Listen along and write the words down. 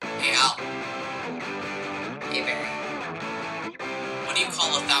Hey, Al. Hey, Barry. What do you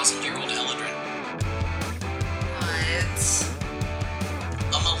call a 1,000-year-old Eladrin? What?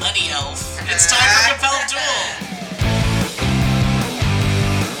 A millennielf. It's time for Compelled Duel!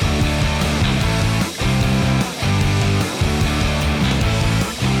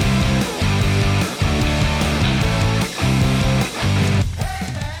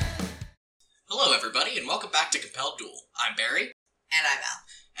 Hello, everybody, and welcome back to Compelled Duel. I'm Barry. And I'm Al.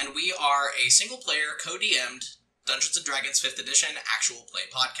 And we are a single-player, co-DM'd Dungeons & Dragons 5th Edition actual play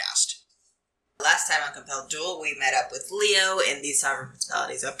podcast. Last time on Compelled Duel, we met up with Leo in the Sovereign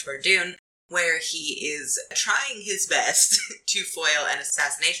Principalities of Tordun, where he is trying his best to foil an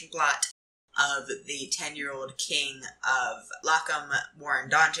assassination plot of the 10-year-old king of Lockham, Warren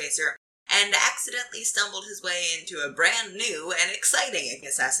Dawnchaser, and accidentally stumbled his way into a brand new and exciting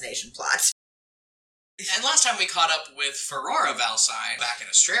assassination plot. And last time we caught up with Ferrara Valsine back in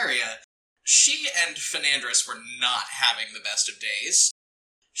Astraria, she and Fernandris were not having the best of days.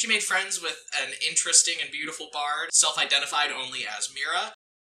 She made friends with an interesting and beautiful bard, self-identified only as Mira.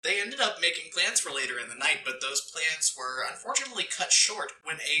 They ended up making plans for later in the night, but those plans were unfortunately cut short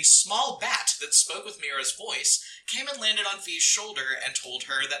when a small bat that spoke with Mira's voice came and landed on Fee's shoulder and told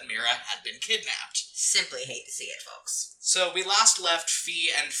her that Mira had been kidnapped. Simply hate to see it, folks. So we last left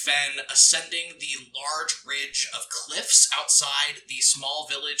Fee and Fen ascending the large ridge of cliffs outside the small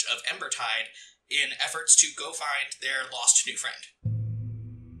village of Embertide in efforts to go find their lost new friend.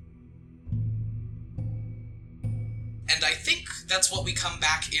 And I think that's what we come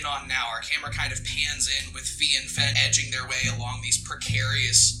back in on now. Our camera kind of pans in with Fee and Fen edging their way along these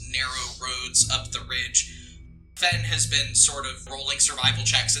precarious, narrow roads up the ridge. Fen has been sort of rolling survival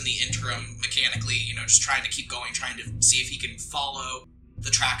checks in the interim mechanically, just trying to keep going, trying to see if he can follow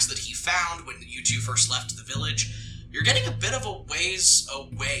the tracks that he found when you two first left the village. You're getting a bit of a ways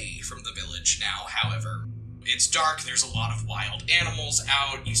away from the village now, however. It's dark, there's a lot of wild animals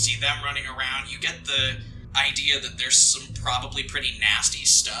out, you see them running around, you get the idea that there's some probably pretty nasty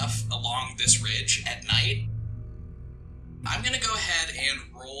stuff along this ridge at night. I'm gonna go ahead and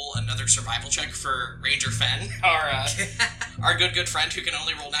roll another survival check for Ranger Fen, our good friend who can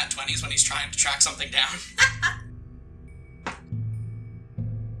only roll nat 20s when he's trying to track something down.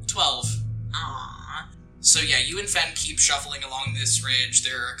 12. Aww. So yeah, you and Fen keep shuffling along this ridge.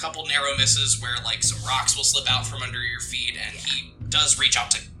 There are a couple narrow misses where, some rocks will slip out from under your feet, and he does reach out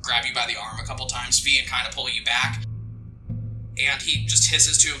to grab you by the arm a couple times, Fee, and kind of pull you back. And he just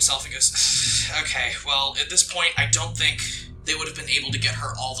hisses to himself and goes, okay, well, at this point, I don't think they would have been able to get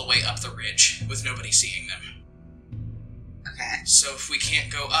her all the way up the ridge with nobody seeing them. Okay. So if we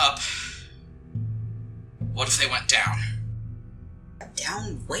can't go up, what if they went down?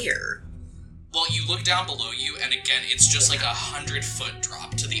 Down where? Well, you look down below you, and again, it's just like 100-foot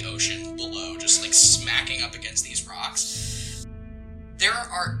drop to the ocean below, just smacking up against these rocks. There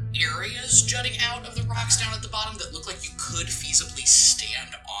are areas jutting out of the rocks down at the bottom that look like you could feasibly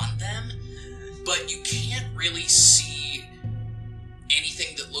stand on them, but you can't really see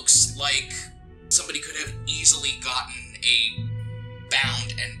anything that looks like somebody could have easily gotten a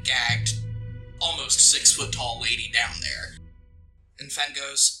bound and gagged, almost 6-foot-tall lady down there. And Fen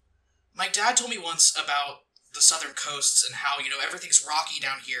goes, my dad told me once about the southern coasts and how, everything's rocky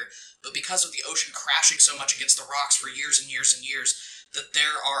down here, but because of the ocean crashing so much against the rocks for years and years and years, that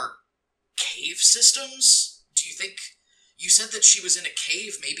there are cave systems? Do you think... You said that she was in a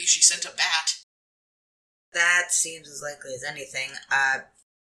cave, maybe she sent a bat. That seems as likely as anything.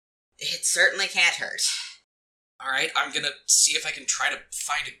 It certainly can't hurt. Alright, I'm gonna see if I can try to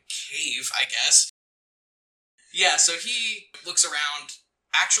find a cave, I guess. Yeah, so he looks around,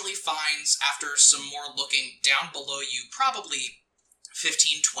 actually finds, after some more looking, down below you, probably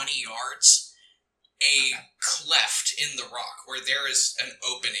 15-20 yards, a cleft in the rock where there is an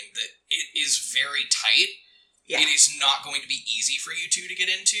opening that it is very tight. Yeah. It is not going to be easy for you two to get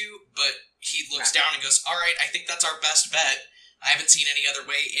into, but he looks down and goes, alright, I think that's our best bet. I haven't seen any other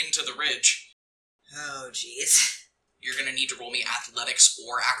way into the ridge. Oh, jeez. You're going to need to roll me athletics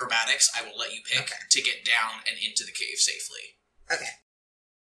or acrobatics. I will let you pick to get down and into the cave safely. Okay.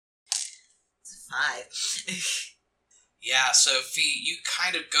 It's 5. Yeah, so Fee, you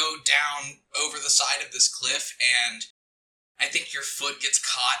kind of go down over the side of this cliff, and I think your foot gets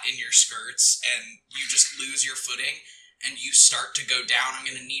caught in your skirts, and you just lose your footing, and you start to go down. I'm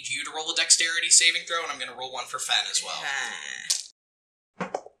going to need you to roll a dexterity saving throw, and I'm going to roll one for Fen as well.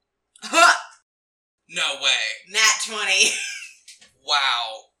 No way. Nat 20.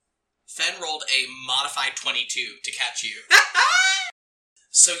 Wow. Fen rolled a modified 22 to catch you.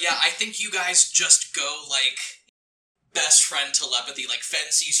 So yeah, I think you guys just go, best friend telepathy. Like,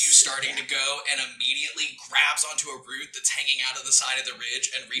 Fen sees you starting to go and immediately grabs onto a root that's hanging out of the side of the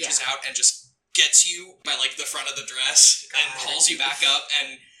ridge and reaches out and just gets you by, like, the front of the dress and pulls you back up,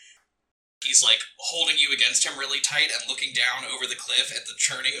 and he's, like, holding you against him really tight and looking down over the cliff at the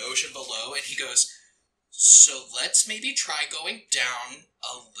churning ocean below, and he goes, so let's maybe try going down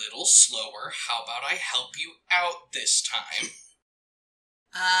a little slower. How about I help you out this time?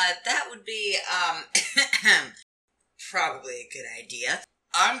 That would be, probably a good idea.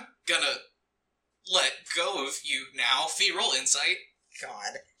 I'm gonna let go of you now. Fee, roll insight.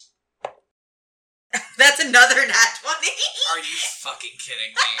 God. That's another nat 20. Are you fucking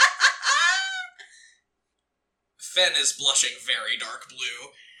kidding me? Fen is blushing very dark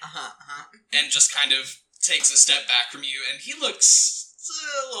blue. And just kind of takes a step back from you, and he looks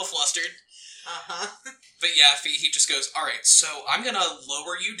a little flustered. But yeah, Fee, he just goes, alright, so I'm gonna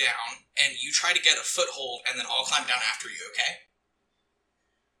lower you down, and you try to get a foothold, and then I'll climb down after you, okay?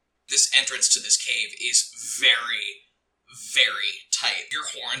 This entrance to this cave is very, very tight. Your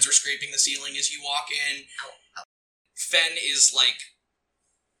horns are scraping the ceiling as you walk in. Fen is, like,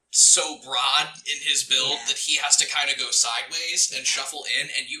 so broad in his build that he has to kind of go sideways and shuffle in,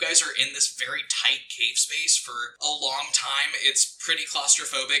 and you guys are in this very tight cave space for a long time. It's pretty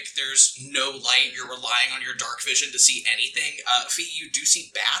claustrophobic. There's no light. You're relying on your dark vision to see anything. Fee, you do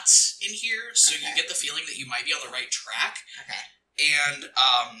see bats in here, so you get the feeling that you might be on the right track. And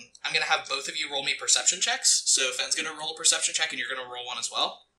I'm going to have both of you roll me perception checks. So Fen's going to roll a perception check, and you're going to roll one as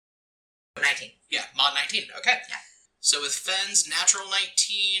well. 19. Yeah, mod 19. Okay. Yeah. So with Fen's natural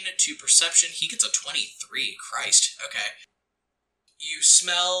 19 to perception, he gets a 23. Christ. Okay. You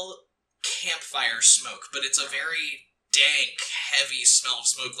smell campfire smoke, but it's a very dank, heavy smell of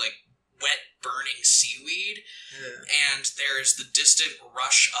smoke, like wet, burning seaweed. And there's the distant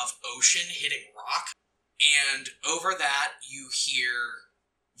rush of ocean hitting rock. And over that, you hear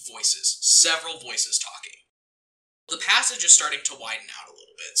voices. Several voices talking. The passage is starting to widen out a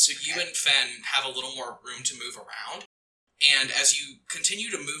little bit, so you and Fen have a little more room to move around. And as you continue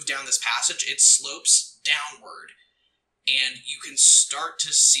to move down this passage, it slopes downward, and you can start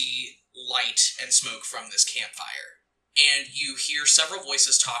to see light and smoke from this campfire. And you hear several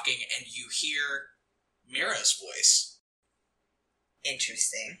voices talking, and you hear Mira's voice.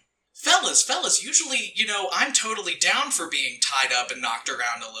 Interesting. Fellas, usually, I'm totally down for being tied up and knocked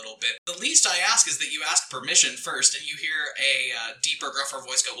around a little bit. The least I ask is that you ask permission first, and you hear a deeper, gruffer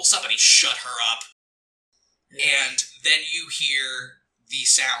voice go, well, somebody shut her up. And then you hear the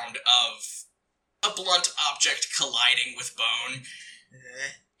sound of a blunt object colliding with bone,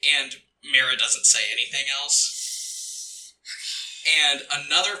 and Mira doesn't say anything else. And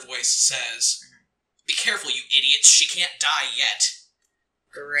another voice says, be careful, you idiots, she can't die yet.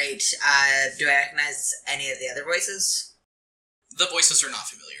 Great. Do I recognize any of the other voices? The voices are not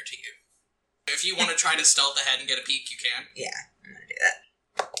familiar to you. If you want to try to stealth ahead and get a peek, you can. Yeah, I'm going to do that.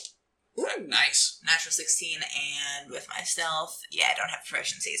 Ooh, nice. Natural 16, and with my stealth, I don't have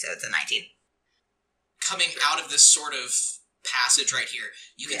proficiency, so it's a 19. Coming out of this sort of passage right here,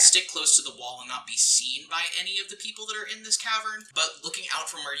 you can stick close to the wall and not be seen by any of the people that are in this cavern, but looking out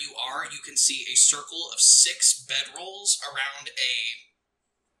from where you are, you can see a circle of 6 bedrolls around a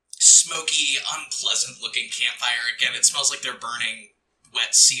smoky, unpleasant-looking campfire. Again, it smells like they're burning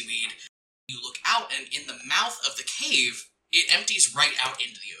wet seaweed. You look out, and in the mouth of the cave, it empties right out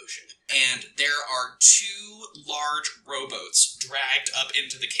into the ocean. And there are 2 large rowboats dragged up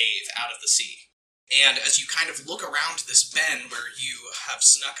into the cave out of the sea. And as you kind of look around this bend where you have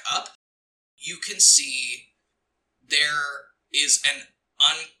snuck up, you can see there is an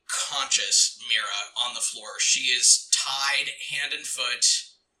unconscious Mira on the floor. She is tied hand and foot.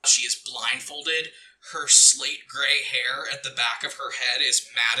 She is blindfolded. Her slate gray hair at the back of her head is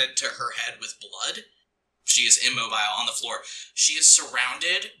matted to her head with blood. She is immobile on the floor. She is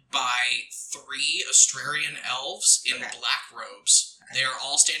surrounded by 3 Australian elves in black robes. They are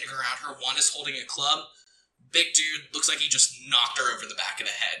all standing around her. One is holding a club. Big dude, looks like he just knocked her over the back of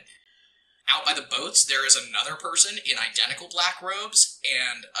the head. Out by the boats, there is another person in identical black robes,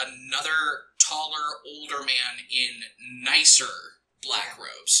 and another taller, older man in nicer black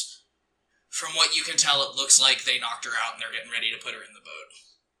robes. From what you can tell, it looks like they knocked her out and they're getting ready to put her in the boat.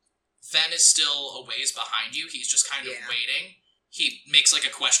 Fen is still a ways behind you. He's just kind of waiting. He makes like a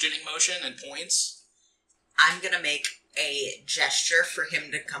questioning motion and points. I'm going to make a gesture for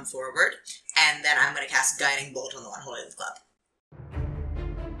him to come forward, and then I'm going to cast Guiding Bolt on the one holding the club.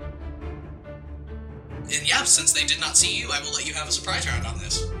 And yeah, since they did not see you, I will let you have a surprise round on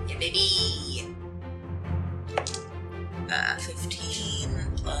this. Yeah, baby!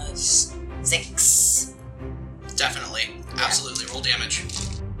 15 plus 6. Definitely. Yeah. Absolutely. Roll damage.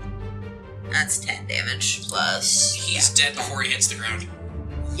 That's 10 damage plus... He's dead before he hits the ground.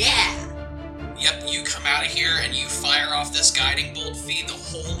 Yeah! Yep, you come out of here and you fire off this guiding bolt. Feed the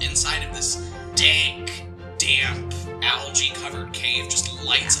whole inside of this dank, damp, algae-covered cave just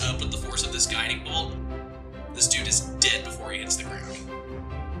lights up with the force of this guiding bolt. This dude is dead before he hits the ground.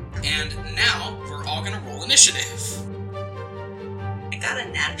 And now, we're all gonna roll initiative. I got a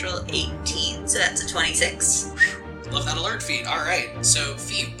natural 18, so that's a 26. Love that alert feed. Alright, so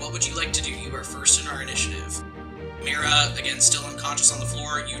Fee, what would you like to do? You are first in our initiative. Mira, again, still unconscious on the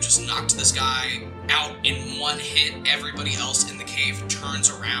floor. You just knocked this guy out in one hit. Everybody else in the cave turns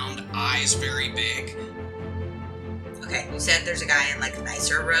around, eyes very big. Okay, you said there's a guy in, like,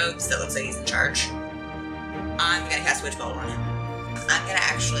 nicer robes that looks like he's in charge. I'm gonna cast Witch Bolt on him. I'm gonna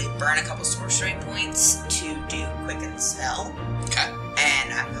actually burn a couple sorcery points to do Quicken Spell. Okay.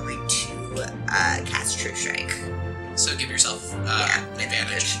 And I'm going to cast True Strike. So give yourself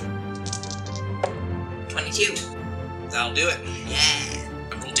advantage. 22. That'll do it.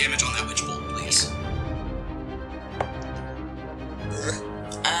 Yeah. Roll damage on that Witch Bolt, please.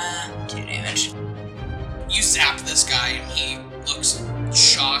 2 damage. You zap this guy and he looks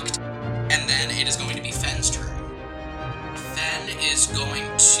shocked. And then it is going to be Fen's turn. Fen is going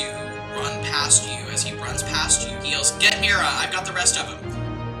to run past you. As he runs past you, he yells, "Get Mira, I've got the rest of them."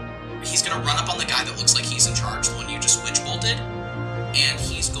 He's going to run up on the guy that looks like he's in charge, the one you just Witch Bolted. And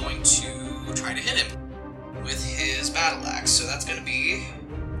he's going to try to hit him with his battle axe. So that's going to be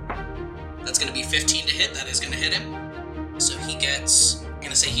 15 to hit. That is going to hit him. So he gets, I'm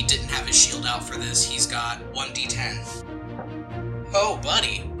going to say he didn't have his shield out for this. He's got 1d10. Oh,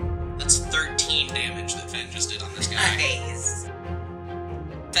 buddy. That's 13 damage that Fen just did on this guy. Nice.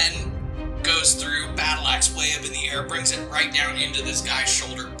 Fen goes through, battle axe way up in the air, brings it right down into this guy's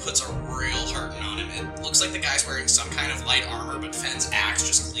shoulder, puts a real hurting on him. It looks like the guy's wearing some kind of light armor, but Fen's axe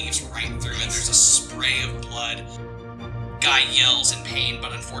just cleaves right through it. There's a spray of blood. Guy yells in pain,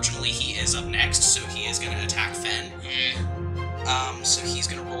 but unfortunately he is up next, so he is going to attack Fen. So he's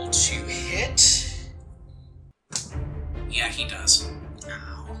going to roll to hit. Yeah, he does.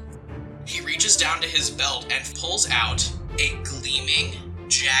 Ow. He reaches down to his belt and pulls out a gleaming,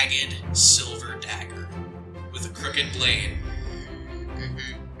 jagged silver dagger with a crooked blade.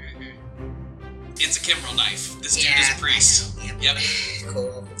 It's a Kimbrel knife. This dude is a priest. Yep.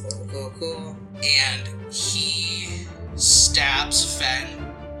 Cool. And he stabs Fen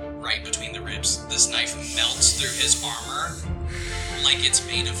right between the ribs. This knife melts through his armor like it's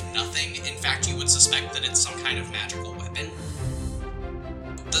made of nothing. In fact, you would suspect that it's some kind of magical weapon.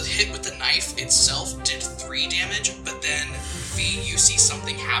 The hit with the knife itself did 3 damage, but then you see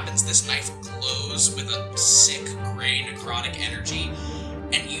something happens. This knife glows with a sick gray necrotic energy,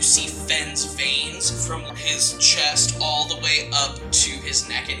 and you see Fen's veins from his chest all the way up to his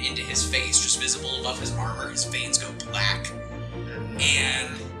neck and into his face, just visible above his armor. His veins go black,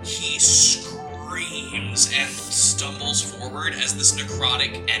 and he screams and stumbles forward as this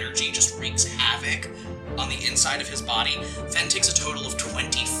necrotic energy just wreaks havoc on the inside of his body. Fen takes a total of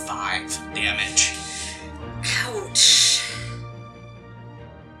 25 damage. Ouch.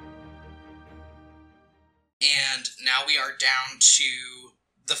 And now we are down to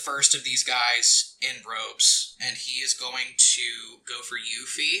the first of these guys in robes, and he is going to go for you,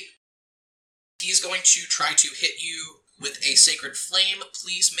 Fee. He's going to try to hit you with a Sacred Flame.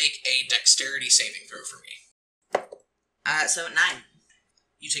 Please make a Dexterity saving throw for me. So 9.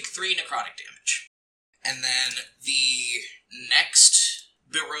 You take 3 necrotic damage. And then the next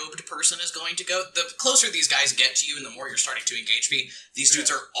berobed person is going to go. The closer these guys get to you and the more you're starting to engage me, these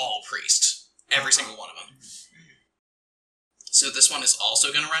dudes are all priests. Every single one of them. So this one is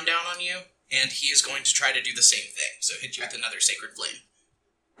also going to run down on you, and he is going to try to do the same thing. So hit you with another Sacred Flame.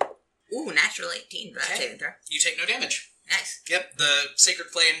 Ooh, natural 18, but saving throw. You take no damage. Nice. Yep, the Sacred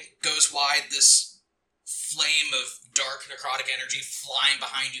Flame goes wide, this flame of dark necrotic energy flying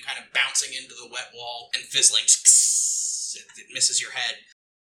behind you, kind of bouncing into the wet wall and fizzling. It misses your head.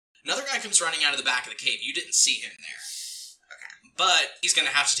 Another guy comes running out of the back of the cave. You didn't see him there. Okay. But he's going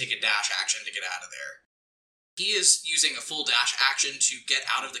to have to take a dash action to get out of there. He is using a full dash action to get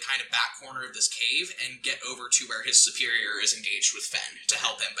out of the kind of back corner of this cave and get over to where his superior is engaged with Fen to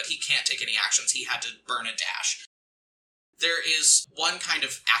help him, but he can't take any actions. He had to burn a dash. There is one kind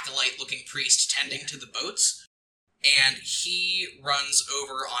of acolyte-looking priest tending to the boats, and he runs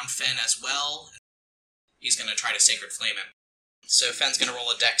over on Fen as well. He's going to try to Sacred Flame him. So Fen's going to roll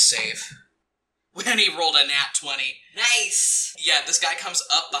a dex save. When he rolled a nat 20. Nice! Yeah, this guy comes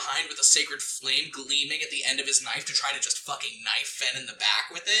up behind with a Sacred Flame gleaming at the end of his knife to try to just fucking knife Fen in the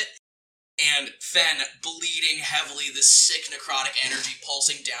back with it. And Fen, bleeding heavily, this sick necrotic energy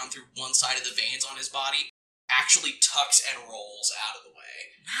pulsing down through one side of the veins on his body, actually tucks and rolls out of the way.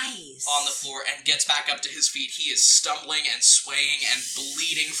 Nice. On the floor and gets back up to his feet. He is stumbling and swaying and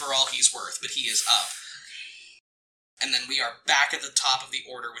bleeding for all he's worth, but he is up. And then we are back at the top of the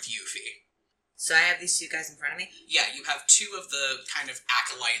order with Yuffie. So I have these two guys in front of me? Yeah, you have two of the kind of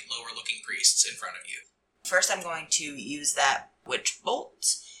acolyte, lower-looking priests in front of you. First, I'm going to use that Witch Bolt,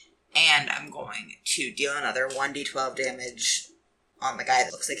 and I'm going to deal another 1d12 damage on the guy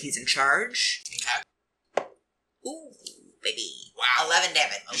that looks like he's in charge. Okay. Ooh, baby. Wow. 11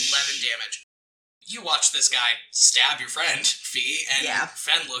 damage. 11 damage. You watch this guy stab your friend, Fee, and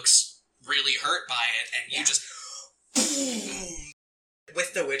Fen looks really hurt by it, and you just...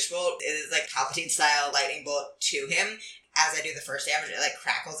 With the Witch Bolt, it is like Palpatine-style lightning bolt to him. As I do the first damage, it like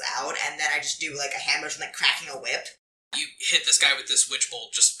crackles out, and then I just do like a hand motion, like cracking a whip. You hit this guy with this Witch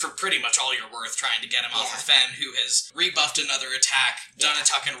Bolt just for pretty much all you're worth, trying to get him off of Fen, who has rebuffed another attack, done a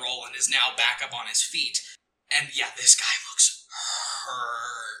tuck and roll, and is now back up on his feet. And yeah, this guy looks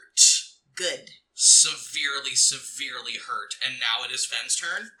hurt. Good. Severely, severely hurt. And now it is Fen's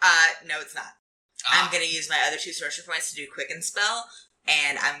turn? No, it's not. I'm going to use my other 2 sorcery points to do Quicken Spell,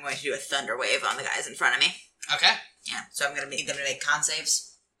 and I'm going to do a Thunder Wave on the guys in front of me. Okay. Yeah, so I'm going to make con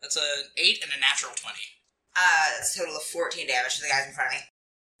saves. That's a 8 and a natural 20. That's a total of 14 damage to the guys in front of me.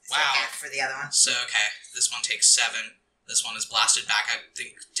 So wow. half for the other one. So, okay, this one takes 7. This one is blasted back, I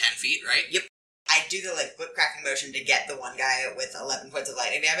think, 10 feet, right? Yep. I do the whip cracking motion to get the one guy with 11 points of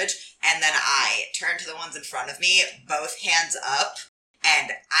lightning damage, and then I turn to the ones in front of me, both hands up,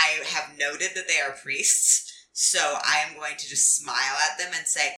 and I have noted that they are priests, so I am going to just smile at them and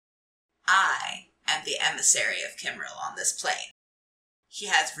say, I am the emissary of Kimril on this plane. He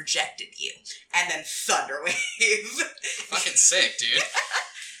has rejected you. And then Thunder Wave. Fucking sick, dude.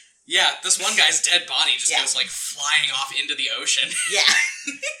 Yeah, this one guy's dead body just goes, flying off into the ocean. Yeah.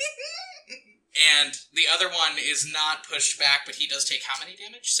 And the other one is not pushed back, but he does take how many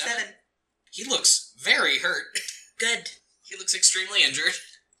damage? 7? He looks very hurt. Good. He looks extremely injured.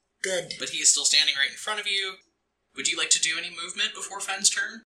 Good. But he is still standing right in front of you. Would you like to do any movement before Fen's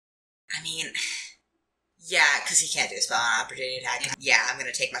turn? I mean, yeah, because he can't do a spell on opportunity attack. Mm-hmm. Yeah, I'm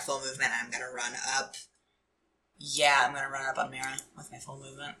going to take my full movement and I'm going to run up. Yeah, I'm going to run up on Mira with my full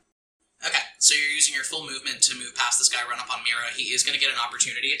movement. Okay, so you're using your full movement to move past this guy, run up on Mira. He is going to get an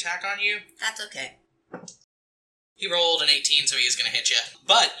opportunity attack on you. That's okay. He rolled an 18, so he is going to hit you.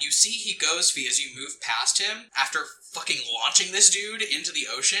 But you see he goes, Fee, as you move past him, after fucking launching this dude into the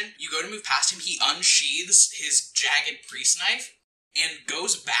ocean, you go to move past him, he unsheathes his jagged priest knife and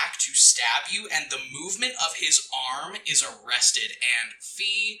goes back to stab you, and the movement of his arm is arrested. And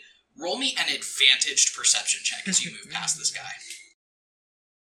Fee, roll me an advantaged perception check as you move past this guy.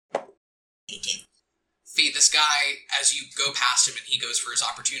 18. Fee, this guy, as you go past him and he goes for his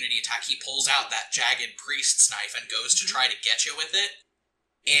opportunity attack, he pulls out that jagged priest's knife and goes to try to get you with it.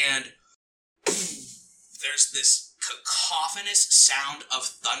 And there's this cacophonous sound of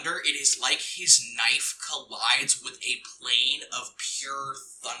thunder. It is like his knife collides with a plane of pure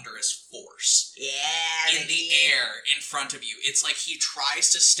thunderous force. Yeah, in the air in front of you. It's like he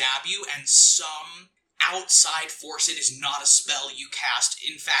tries to stab you and some outside force. It is not a spell you cast.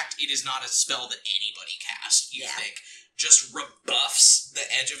 In fact, it is not a spell that anybody cast, you think. Just rebuffs the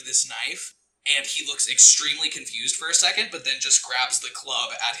edge of this knife, and he looks extremely confused for a second, but then just grabs the club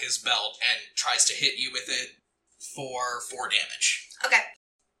at his belt and tries to hit you with it for 4 damage. Okay.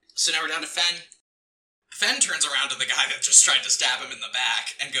 So now we're down to Fen. Fen turns around to the guy that just tried to stab him in the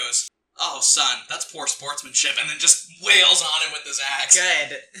back and goes, "Oh, son, that's poor sportsmanship," and then just wails on him with his axe.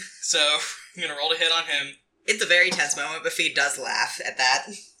 Good. So, I'm gonna roll to hit on him. It's a very tense moment, but Fee does laugh at that.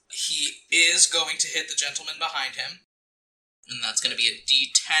 He is going to hit the gentleman behind him. And that's going to be a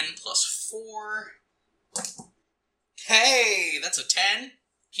D10 plus 4. Hey, that's a 10.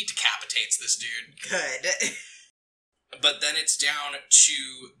 He decapitates this dude. Good. But then it's down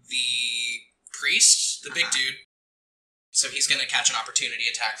to the priest, the big dude. So he's going to catch an opportunity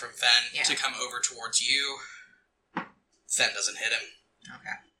attack from Fen to come over towards you. Fen doesn't hit him.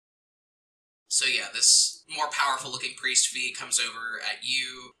 Okay. So yeah, this more powerful looking priest Fee comes over at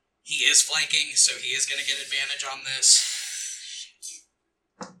you. He is flanking, so he is going to get advantage on this.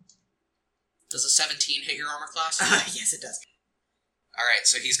 Does a 17 hit your armor class? Yes, it does. Alright,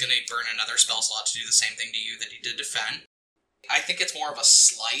 so he's going to burn another spell slot to do the same thing to you that he did to Fen. I think it's more of a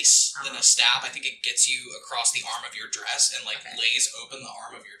slice than a stab. I think it gets you across the arm of your dress and, lays open the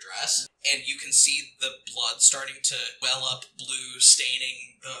arm of your dress. And you can see the blood starting to well up blue,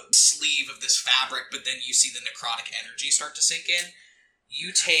 staining the sleeve of this fabric, but then you see the necrotic energy start to sink in.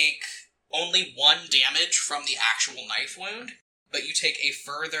 You take only 1 damage from the actual knife wound, but you take a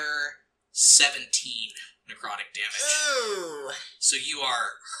further 17 necrotic damage. Ooh. So you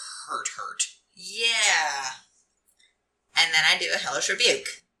are hurt. Yeah. And then I do a Hellish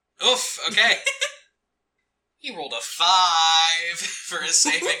Rebuke. Oof, okay. He rolled a 5 for his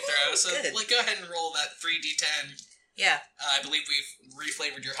saving throw, so go ahead and roll that 3d10. Yeah. I believe we've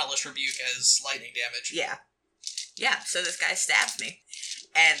reflavored your Hellish Rebuke as lightning damage. Yeah. Yeah, so this guy stabs me.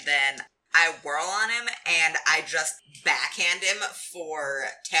 And then I whirl on him, and I just backhand him for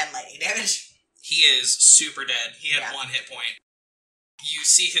 10 lightning damage. He is super dead. He had 1 hit point. You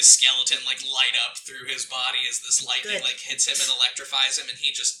see his skeleton, light up through his body as this lightning, hits him and electrifies him, and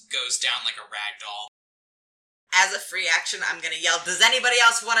he just goes down like a rag doll. As a free action, I'm gonna yell, does anybody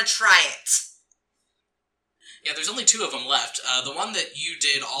else want to try it? Yeah, there's only 2 of them left. The one that you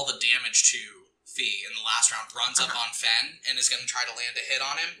did all the damage to, Fee, in the last round, runs up on Fen and is going to try to land a hit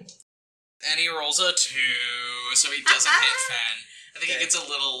on him. And he rolls a 2, so he doesn't hit Fen. I think he gets a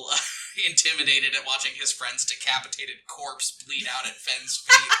little intimidated at watching his friend's decapitated corpse bleed out at Fen's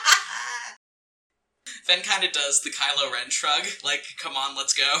feet. Fen kind of does the Kylo Ren shrug, come on,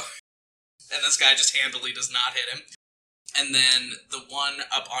 let's go. And this guy just handily does not hit him. And then the one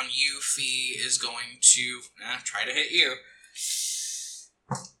up on you, Fee, is going to try to hit you.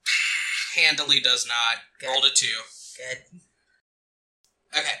 Handily does not. Good. Rolled a 2. Good.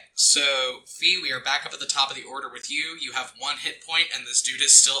 Okay, so Fee, we are back up at the top of the order with you. You have 1 hit point, and this dude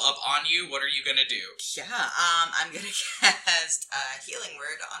is still up on you. What are you gonna do? Yeah, I'm gonna cast a Healing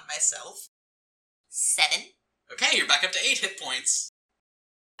Word on myself. 7. Okay, you're back up to 8 hit points.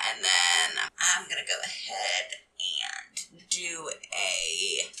 And then I'm gonna go ahead and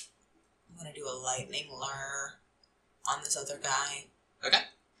I'm gonna do a Lightning Lure on this other guy. Okay.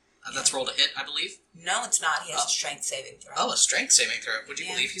 That's rolled a hit, I believe. No, it's not. He has a strength saving throw. Oh, a strength saving throw. Would you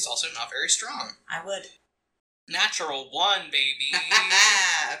believe he's also not very strong? I would. Natural 1, baby.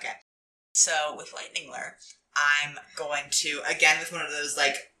 Okay. So, with Lightning Lure, I'm going to, again, with one of those,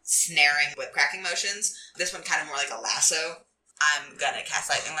 snaring whip cracking motions, this one kind of more like a lasso. I'm gonna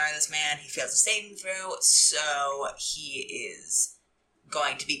cast Lightning Lure on this man. He fails a saving throw, so he is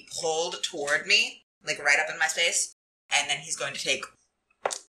going to be pulled toward me, right up in my space, and then he's going to take...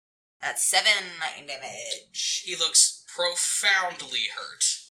 That's 7 lightning damage. He looks profoundly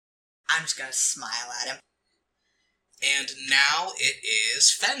hurt. I'm just gonna smile at him. And now it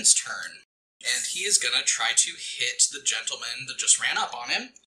is Fen's turn. And he is gonna try to hit the gentleman that just ran up on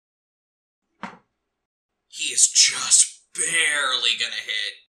him. He is just barely gonna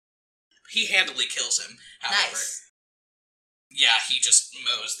hit. He handily kills him, however. Nice. Yeah, he just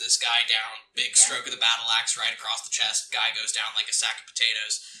mows this guy down. Big stroke of the battle axe right across the chest. Guy goes down like a sack of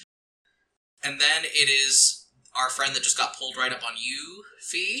potatoes. And then it is our friend that just got pulled right up on you,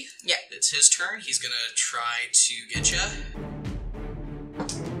 Fee. Yeah. It's his turn. He's gonna try to get you.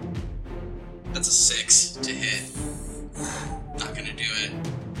 That's a 6 to hit. Not gonna do it.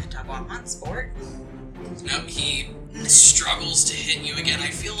 Top on sport. Nope, he struggles to hit you again.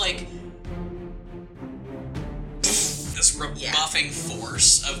 I feel like this rebuffing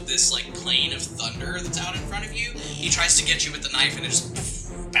force of this plane of thunder that's out in front of you. He tries to get you with the knife and it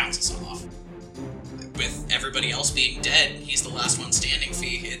just bounces off. With everybody else being dead, he's the last one standing,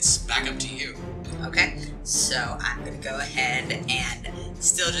 Fee. It's back up to you. Okay, so I'm gonna go ahead and,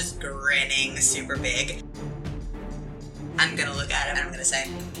 still just grinning super big, I'm gonna look at him and I'm gonna say,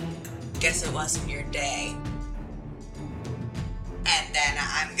 guess it wasn't your day. And then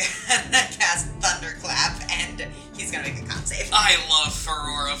I'm gonna cast Thunderclap and he's gonna make a con save. I love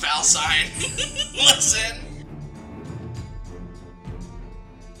Furore of Alcyne. Listen.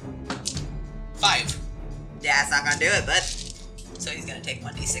 5. Yeah, it's not gonna do it, bud. So he's gonna take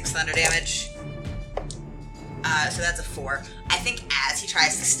 1d6 thunder damage. So that's a 4. I think as he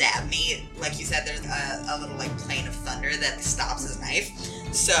tries to stab me, like you said, there's a little plane of thunder that stops his knife.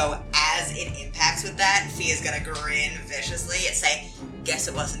 So as it impacts with that, Fee is gonna grin viciously and say, guess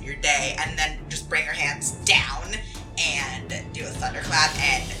it wasn't your day, and then just bring her hands down and do a thunderclap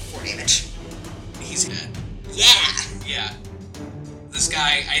and 4 damage. He's dead. Yeah! Yeah. This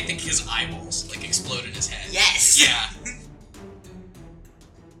guy, I think his eyeballs, explode in his head. Yes! Yeah.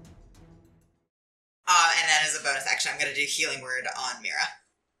 And then as a bonus action, I'm gonna do Healing Word on Mira.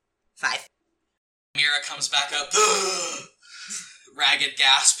 5. Mira comes back up, ragged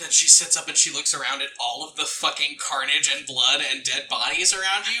gasp, and she sits up and she looks around at all of the fucking carnage and blood and dead bodies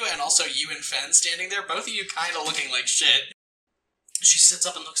around you, and also you and Fen standing there, both of you kind of looking like shit. She sits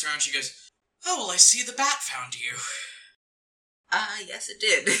up and looks around and she goes, oh, well, I see the bat found you. Yes it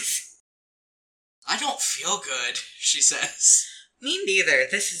did. I don't feel good, she says. Me neither.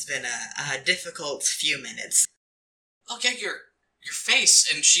 This has been a difficult few minutes. Oh, yeah, your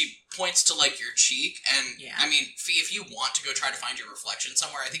face, and she points to, like, your cheek, and, Yeah. I mean, Fee, if you want to go try to find your reflection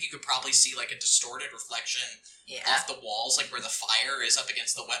somewhere, I think you could probably see, like, a distorted reflection off the walls, like, where the fire is up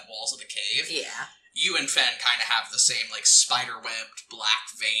against the wet walls of the cave. Yeah. You and Fen kind of have the same, like, spider-webbed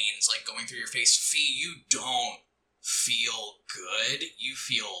black veins, like, going through your face. Fee, you don't feel good. You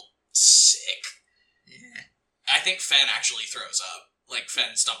feel sick. Yeah. I think Fen actually throws up. Like,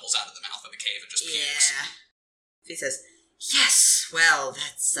 Fen stumbles out of the mouth of the cave and just pukes. Yeah. He says, yes, well,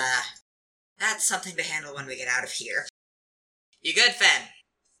 that's something to handle when we get out of here. You good, Fen?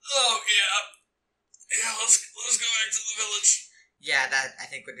 Oh, yeah. Yeah, let's go back to the village. Yeah, that, I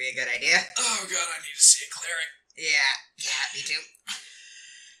think, would be a good idea. Oh, God, I need to see a cleric. Yeah, me too.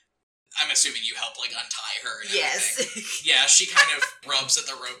 I'm assuming you help, like, untie her and Yes. everything. Yeah, she kind of rubs at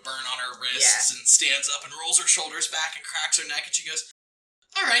the rope burn on her wrists and stands up and rolls her shoulders back and cracks her neck, and she goes,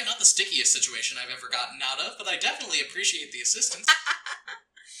 all right, not the stickiest situation I've ever gotten out of, but I definitely appreciate the assistance.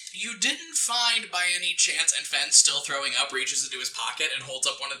 You didn't find, by any chance, and Fen, still throwing up, reaches into his pocket and holds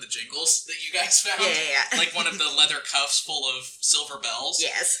up one of the jingles that you guys found? Yeah. Like one of the leather cuffs full of silver bells?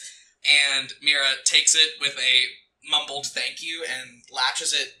 Yes. And Mira takes it with a mumbled thank you and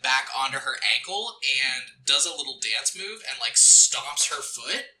latches it back onto her ankle and does a little dance move and, like, stomps her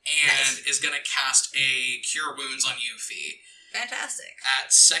foot and is gonna cast a Cure Wounds on you, Fee. Fantastic.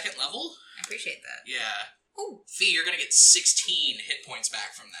 At 2nd level? I appreciate that. Yeah. Ooh. Fee, you're gonna get 16 hit points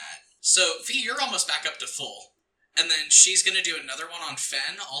back from that. So, Fee, you're almost back up to full. And then she's gonna do another one on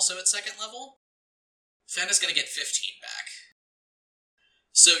Fen, also at 2nd level. Fen is gonna get 15 back.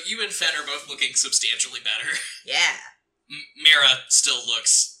 So, you and Fen are both looking substantially better. Yeah. Mira still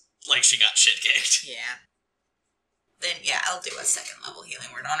looks like she got shit kicked. Yeah. Then, yeah, I'll do a 2nd level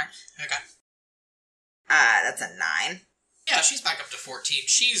healing word on her. Okay. That's a 9. Yeah, she's back up to 14.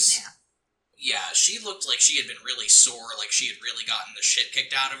 Yeah, she looked like she had been really sore, like she had really gotten the shit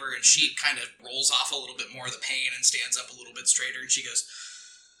kicked out of her, and she kind of rolls off a little bit more of the pain and stands up a little bit straighter, and she goes,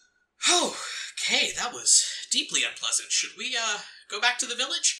 oh, okay, that was deeply unpleasant. Should we, go back to the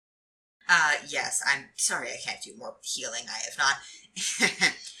village? Yes, I'm sorry I can't do more healing. I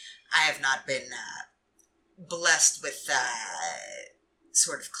have not been, blessed with,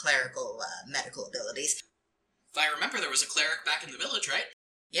 sort of clerical, medical abilities. If I remember, there was a cleric back in the village, right?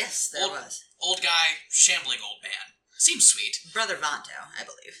 Yes, there was. Old guy, shambling old man. Seems sweet. Brother Vanto, I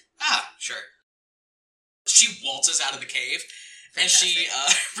believe. Ah, sure. She waltzes out of the cave, Fantastic.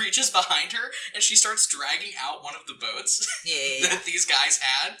 and she reaches behind her, and she starts dragging out one of the boats that these guys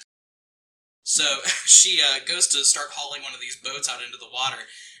had. So she goes to start hauling one of these boats out into the water,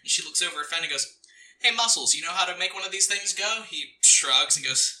 and she looks over at Fen and goes, hey, Muscles, you know how to make one of these things go? He shrugs and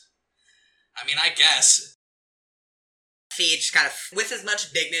goes, I mean, I guess. Fee just kind of, with as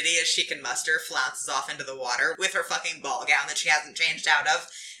much dignity as she can muster, flounces off into the water with her fucking ball gown that she hasn't changed out of.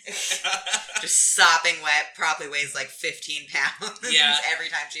 Just sopping wet, probably weighs like 15 pounds every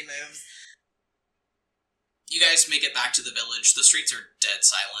time she moves. You guys make it back to the village. The streets are dead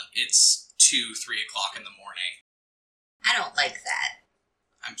silent. It's 2, 3 o'clock in the morning. I don't like that.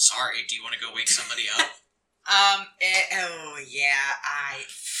 I'm sorry. Do you want to go wake somebody up?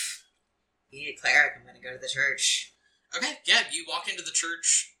 You need a cleric. I'm gonna go to the church. Okay, yeah, you walk into the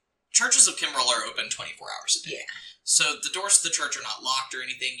church. Churches of Kimmerl are open 24 hours a day. Yeah. So the doors to the church are not locked or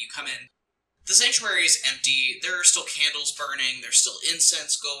anything. You come in. The sanctuary is empty. There are still candles burning. There's still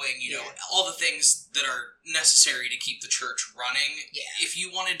incense going. You know, all the things that are necessary to keep the church running. Yeah. If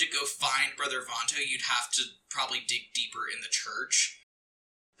you wanted to go find Brother Vanto, you'd have to probably dig deeper in the church.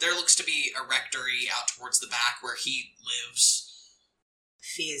 There looks to be a rectory out towards the back where he lives.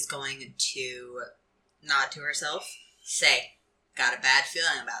 Fee is going to nod to herself, say, got a bad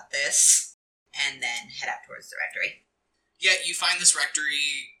feeling about this, and then head out towards the rectory. Yeah, you find this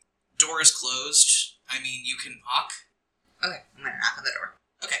rectory. Door is closed. I mean, you can knock. Okay, I'm gonna knock on the door.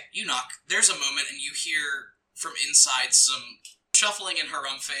 Okay, you knock. There's a moment, and you hear from inside some shuffling and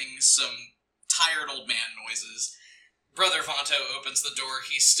harumphing, some tired old man noises. Brother Vanto opens the door.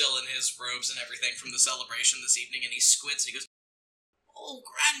 He's still in his robes and everything from the celebration this evening, and he squints and he goes, oh,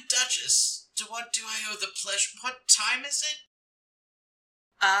 Grand Duchess, to what do I owe the pleasure? What time is it?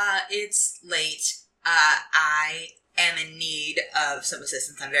 It's late. I am in need of some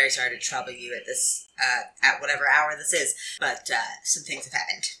assistance. I'm very sorry to trouble you at this, at whatever hour this is, but, some things have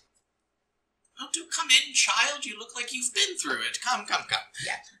happened. Oh, do come in, child. You look like you've been through it. Come.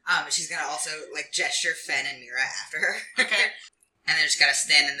 Yeah. She's gonna also, like, gesture Fen and Mira after her. Okay. And they're just gonna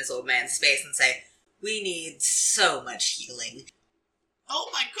stand in this old man's space and say, we need so much healing. Oh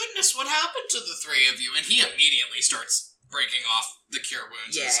my goodness, what happened to the three of you? And he immediately starts breaking off the cure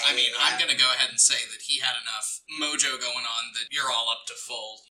wounds. Yeah, I mean, yeah. I'm going to go ahead and say that he had enough mojo going on that you're all up to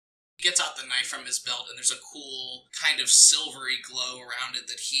full. He gets out the knife from his belt, and there's a cool kind of silvery glow around it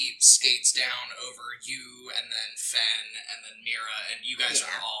that he skates down over you, and then Fen, and then Mira, and you guys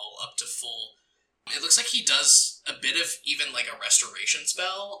are all up to full. It looks like he does a bit of even like a restoration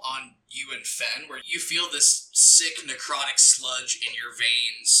spell on you and Fen, where you feel this sick necrotic sludge in your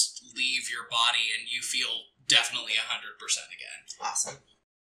veins leave your body, and you feel definitely 100% again. Awesome.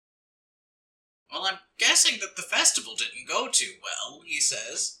 Well, I'm guessing that the festival didn't go too well, he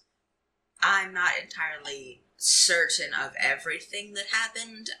says. I'm not entirely certain of everything that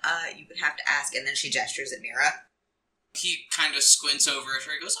happened. You would have to ask, and then she gestures at Mira. He kind of squints over at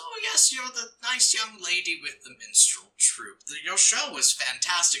her and goes, "Oh, yes, you're the nice young lady with the minstrel troupe. Your show was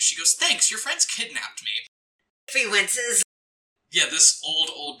fantastic." She goes, "Thanks, your friends kidnapped me." He winces. Yeah, this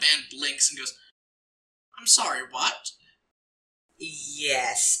old man blinks and goes, "I'm sorry, what?"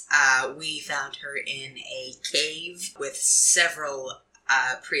 Yes, we found her in a cave with several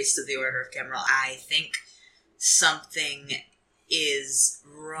priests of the Order of Kemeril. I think something is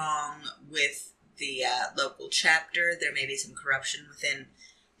wrong with the local chapter. There may be some corruption within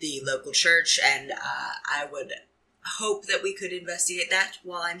the local church, and I would hope that we could investigate that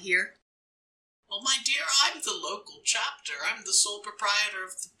while I'm here. Well, my dear, I'm the local chapter. I'm the sole proprietor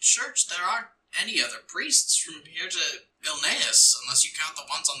of the church. There aren't any other priests from here to Ilneus, unless you count the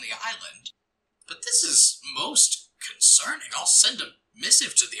ones on the island. But this is most concerning. I'll send a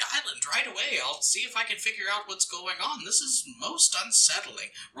missive to the island right away. I'll see if I can figure out what's going on. This is most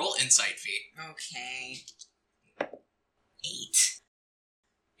unsettling. Roll insight, Fee. Okay. 8.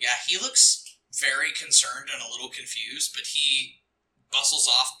 Yeah, he looks very concerned and a little confused, but he bustles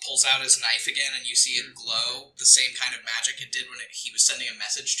off, pulls out his knife again, and you see it glow, the same kind of magic it did when he was sending a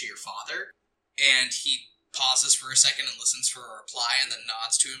message to your father. And he pauses for a second and listens for a reply, and then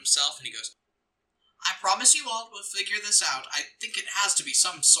nods to himself, and he goes, "I promise you all will figure this out. I think it has to be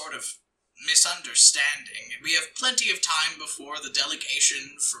some sort of misunderstanding. We have plenty of time before the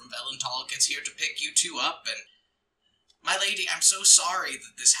delegation from Valental gets here to pick you two up, and my lady, I'm so sorry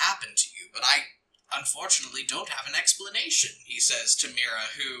that this happened to you, but I unfortunately don't have an explanation," he says to Mira,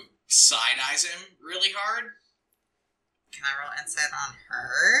 who side-eyes him really hard. Can I roll insight on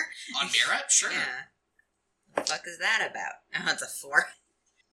her? On Mira? Sure. Yeah. What the fuck is that about? Oh, it's a 4.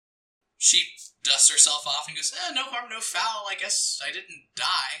 She dusts herself off and goes, "No harm, no foul. I guess I didn't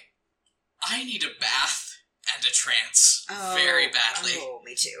die. I need a bath and a trance very badly." Oh,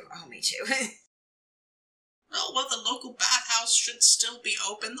 me too. Oh, well, the local bathhouse should still be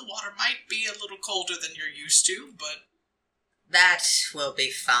open. The water might be a little colder than you're used to, but... That will be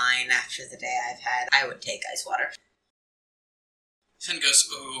fine after the day I've had. I would take ice water. Fen goes,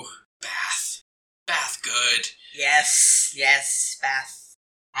 "Ooh, bath. Bath good." Yes, bath.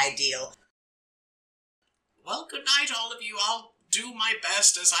 Ideal. "Well, good night, all of you. I'll do my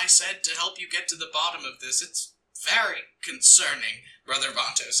best, as I said, to help you get to the bottom of this. It's very concerning," Brother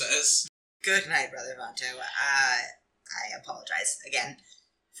Vanto says. Good night, Brother Vanto. I apologize again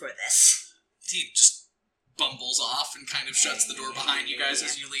for this. He just bumbles off and kind of shuts the door behind you guys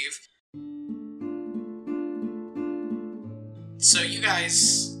as you leave. So you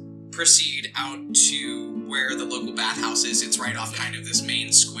guys proceed out to where the local bathhouse is. It's right off kind of this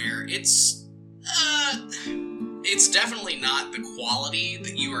main square. It's definitely not the quality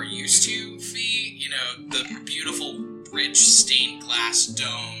that you are used to, Fee. You know, the beautiful, rich, stained glass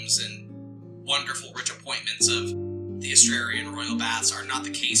domes and wonderful, rich appointments of the Astrarian royal baths are not the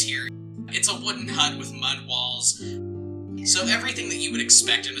case here. It's a wooden hut with mud walls. So everything that you would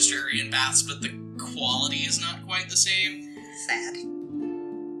expect in Astrarian baths, but the quality is not quite the same. Sad.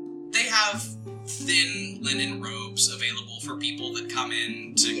 They have thin linen robes available for people that come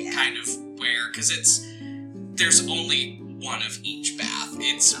in to kind of wear, because there's only one of each bath.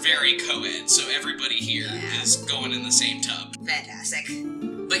 It's very co-ed, so everybody here is going in the same tub. Fantastic.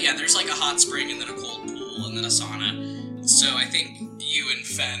 But yeah, there's like a hot spring and then a cold pool and then a sauna. So I think you and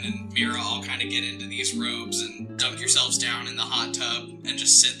Fen and Mira all kind of get into these robes and dunk yourselves down in the hot tub and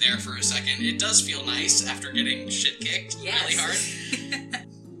just sit there for a second. It does feel nice after getting shit kicked really hard.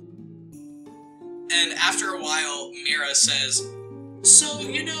 And after a while, Mira says, "So,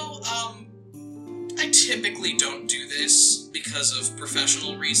 I typically don't do this because of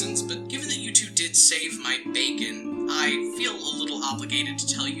professional reasons, but given that you two did save my bacon, I feel a little obligated to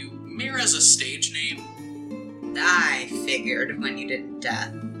tell you, Mira's a stage name." I figured when you didn't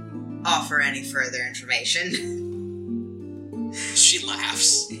offer any further information. She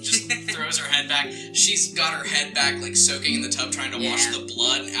laughs, just throws her head back. She's got her head back, like soaking in the tub, trying to wash the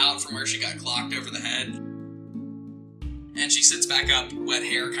blood out from where she got clocked over the head. And she sits back up, wet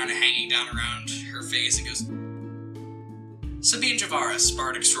hair kind of hanging down around her face, and goes, Sabine Javaris,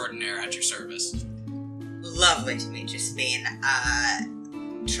 Bard Extraordinaire, at your service. Lovely to meet you, Sabine.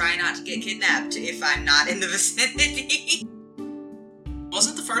 Try not to get kidnapped if I'm not in the vicinity.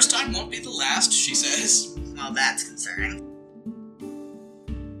 Wasn't the first time, won't be the last, she says. Well, that's concerning.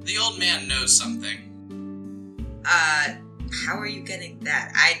 The old man knows something. How are you getting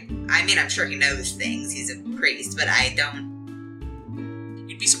that? I mean, I'm sure he knows things. He's a priest, but I don't...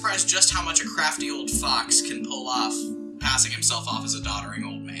 You'd be surprised just how much a crafty old fox can pull off passing himself off as a doddering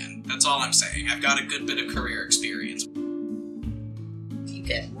old man. That's all I'm saying. I've got a good bit of career experience. You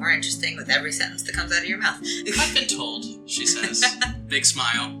get more interesting with every sentence that comes out of your mouth. I've been told, she says. Big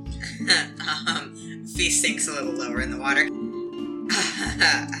smile. Fee sinks a little lower in the water.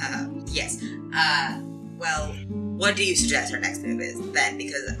 Yes. Well, what do you suggest our next move is, then?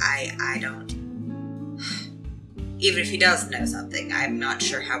 Because I don't... Even if he does know something, I'm not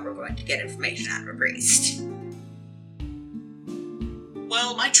sure how we're going to get information out of a priest.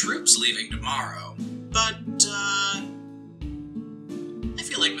 Well, my troop's leaving tomorrow, but, I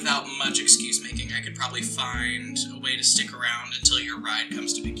feel like without much excuse-making, I could probably find a way to stick around until your ride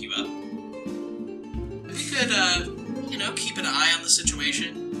comes to pick you up. We could, keep an eye on the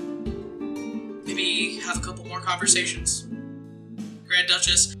situation. Maybe have a couple more conversations. Grand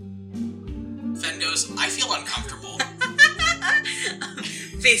Duchess. Fen goes, I feel uncomfortable.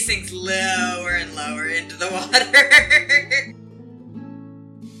 Fee sinks lower and lower into the water.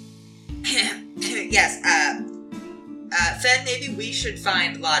 Yes, Fen, maybe we should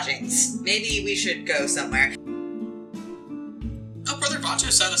find lodgings. Maybe we should go somewhere. Oh, Brother Vato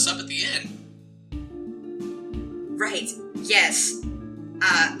set us up at the inn. Right, yes.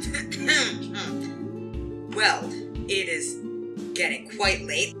 Well, it is getting quite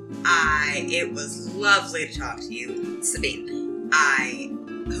late. It was lovely to talk to you, Sabine. I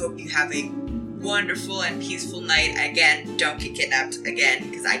hope you have a wonderful and peaceful night. Again, don't get kidnapped again,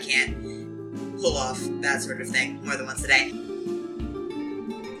 because I can't pull off that sort of thing more than once a day.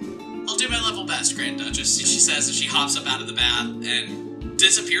 I'll do my level best, Grand Duchess, she says as she hops up out of the bath and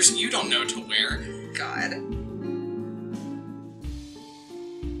disappears you don't know to where. God.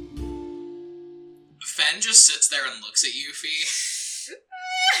 Fen just sits there and looks at you, Fee.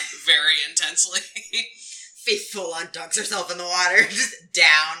 Very intensely. Fee full-on dunks herself in the water, just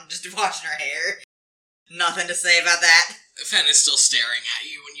down, just washing her hair. Nothing to say about that. Fen is still staring at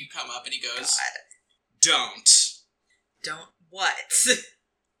you when you come up, and he goes, God. Don't. Don't what?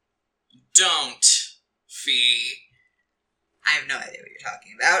 Don't, Fee. I have no idea what you're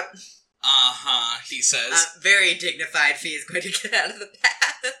talking about. He says. Very dignified Fee is going to get out of the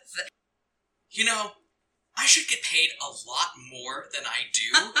bath. You know, I should get paid a lot more than I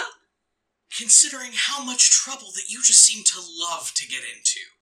do, considering how much trouble that you just seem to love to get into.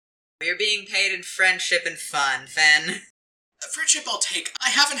 You're being paid in friendship and fun, Fen. Friendship I'll take. I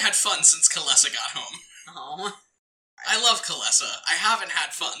haven't had fun since Kalessa got home. Oh. I love Kalessa. I haven't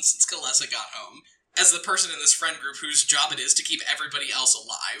had fun since Kalessa got home. As the person in this friend group whose job it is to keep everybody else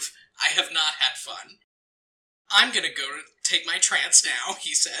alive, I have not had fun. I'm gonna go take my trance now,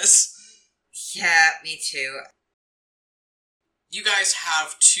 he says. Yeah, me too. You guys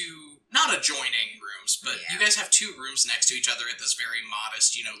have two, not adjoining rooms, but Yeah. you guys have two rooms next to each other at this very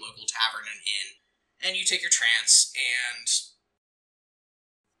modest, local tavern and inn. And you take your trance, and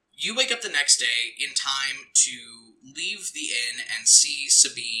you wake up the next day in time to leave the inn and see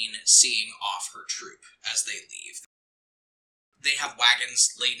Sabine seeing off her troop as they leave. They have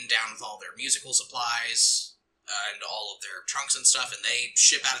wagons laden down with all their musical supplies and all of their trunks and stuff, and they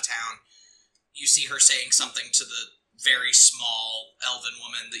ship out of town. You see her saying something to the very small elven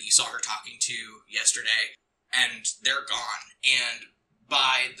woman that you saw her talking to yesterday, and they're gone. And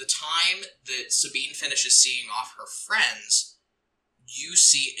by the time that Sabine finishes seeing off her friends, you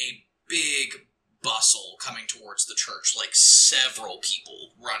see a big bustle coming towards the church, like several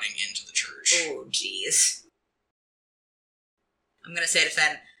people running into the church. Oh, jeez. I'm gonna say to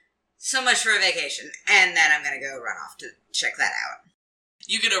Fen, so much for a vacation, and then I'm gonna go run off to check that out.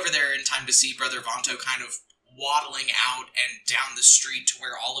 You get over there in time to see Brother Vanto kind of waddling out and down the street to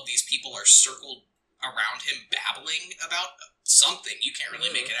where all of these people are circled around him babbling about something. You can't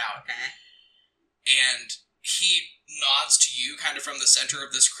really make it out. Okay. And he nods to you kind of from the center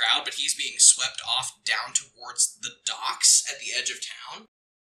of this crowd, but he's being swept off down towards the docks at the edge of town.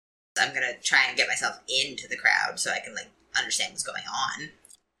 So I'm gonna try and get myself into the crowd so I can, understand what's going on.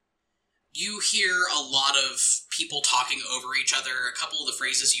 You hear a lot of people talking over each other. A couple of the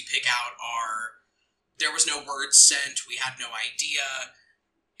phrases you pick out are, there was no word sent, we had no idea,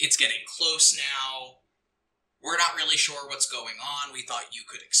 it's getting close now, We're not really sure what's going on. We thought you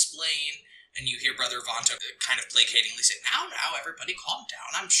could explain. And you hear Brother Vonto kind of placatingly say, Now, everybody calm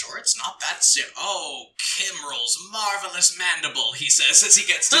down. I'm sure it's not that serious. Oh, Kimrel's marvelous mandible, he says as he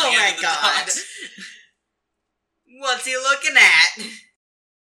gets to the end of the docks. What's he looking at?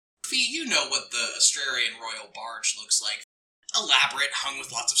 Fee, you know what the Astrarian royal barge looks like. Elaborate, hung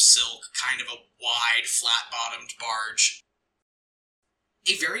with lots of silk, kind of a wide, flat-bottomed barge.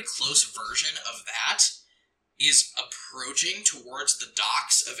 A very close version of that is approaching towards the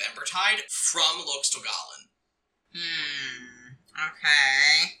docks of Embertide from Lokstogalen.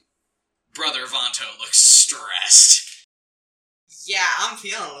 Okay. Brother Vonto looks stressed. Yeah, I'm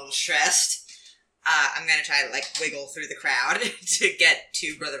feeling a little stressed. I'm gonna try to, wiggle through the crowd to get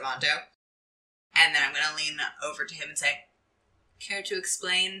to Brother Vonto. And then I'm gonna lean over to him and say, Care to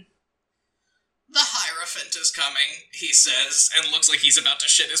explain? The Hierophant is coming, he says, and looks like he's about to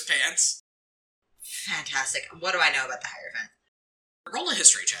shit his pants. Fantastic. What do I know about the Hierophant? Roll a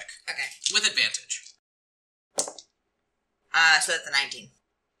history check. Okay. With advantage. So that's a 19.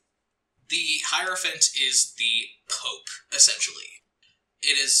 The Hierophant is the Pope, essentially.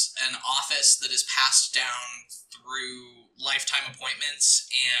 It is an office that is passed down through lifetime appointments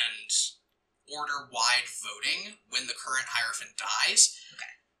and order-wide voting when the current Hierophant dies.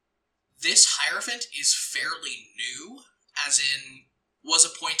 Okay. This Hierophant is fairly new, as in, was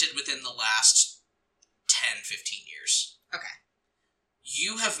appointed within the last 10, 15 years. Okay.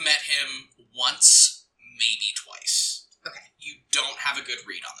 You have met him once, maybe twice. Okay. You don't have a good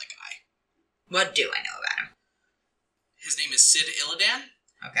read on the guy. What do I know about him? His name is Cid Illidan.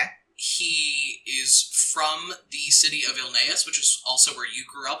 Okay. He is from the city of Ilneus, which is also where you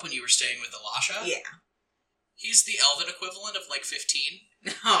grew up when you were staying with Elisha. Yeah. He's the elven equivalent of 15.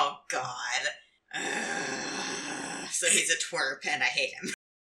 Oh, God. So he's a twerp, and I hate him.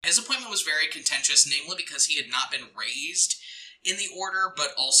 His appointment was very contentious, namely because he had not been raised in the order, but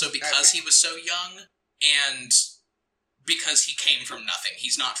also because he was so young, and because he came from nothing.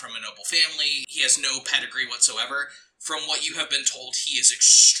 He's not from a noble family. He has no pedigree whatsoever. From what you have been told, he is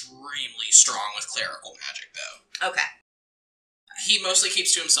extremely strong with clerical magic, though. Okay. He mostly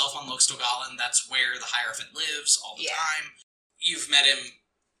keeps to himself on Lokstogalen. That's where the Hierophant lives all the time. You've met him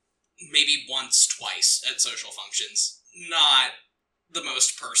maybe once, twice at social functions. Not the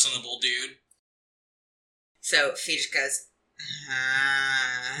most personable dude. So Fee just goes,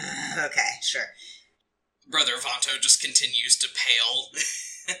 okay, sure. Brother Vonto just continues to pale.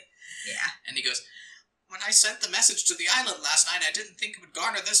 Yeah. And he goes, When I sent the message to the island last night, I didn't think it would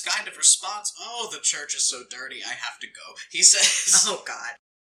garner this kind of response. Oh, the church is so dirty, I have to go, he says. Oh, God.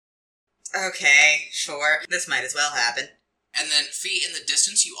 Okay, sure. This might as well happen. And then, Fee, in the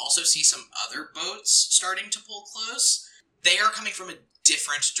distance, you also see some other boats starting to pull close. They are coming from a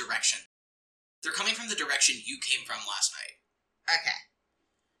different direction. They're coming from the direction you came from last night. Okay.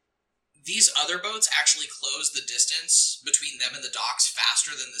 These other boats actually close the distance between them and the docks faster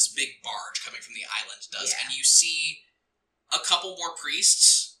than this big barge coming from the island does. Yeah. And you see a couple more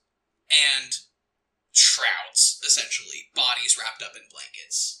priests and shrouds, essentially, bodies wrapped up in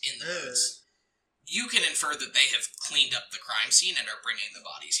blankets in the boats. You can infer that they have cleaned up the crime scene and are bringing the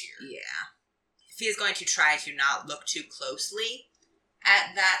bodies here. Yeah. Fee is going to try to not look too closely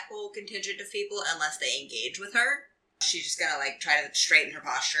at that whole contingent of people unless they engage with her. She's just gonna, try to straighten her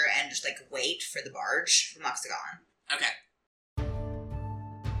posture and just, wait for the barge from Lokstogalen. Okay.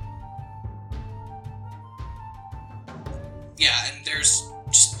 Yeah, and there's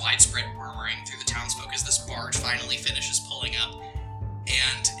just widespread murmuring through the townsfolk as this barge finally finishes pulling up,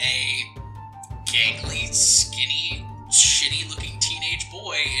 and a gangly, skinny, shitty-looking teenage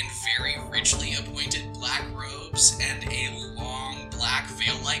boy in very richly appointed black robes and a long black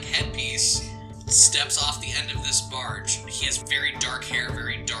veil-like headpiece steps off the end of this barge. He has very dark hair,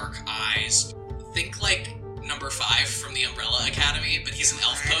 very dark eyes. Think number 5 from the Umbrella Academy, but he's an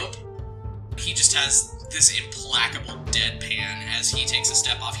elf pope. He just has this implacable deadpan as he takes a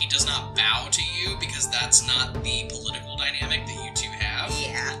step off. He does not bow to you because that's not the political dynamic that you two have.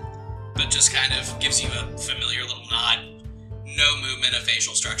 Yeah. But just kind of gives you a familiar little nod. No movement of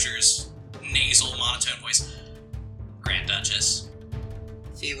facial structures. Nasal, monotone voice. Grand Duchess.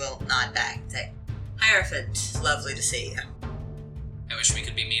 Fee will nod back and say, Hierophant, lovely to see you. I wish we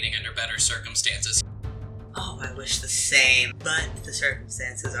could be meeting under better circumstances. Oh, I wish the same, but the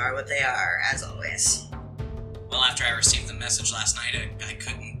circumstances are what they are, as always. Well, after I received the message last night, I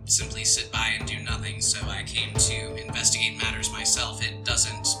couldn't simply sit by and do nothing, so I came to investigate matters myself. It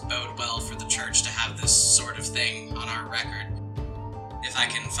doesn't bode well for the church to have this sort of thing on our record. If I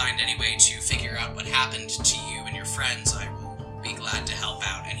can find any way to figure out what happened to you and your friends, I will be glad to help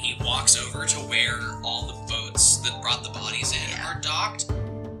out. And he walks over to where all the boats that brought the bodies in are docked,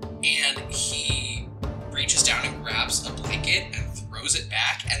 and he reaches down and grabs a blanket and throws it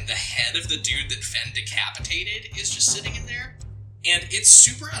back, and the head of the dude that Fen decapitated is just sitting in there. And it's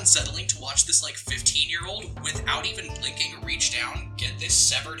super unsettling to watch this, 15-year-old, without even blinking, reach down, get this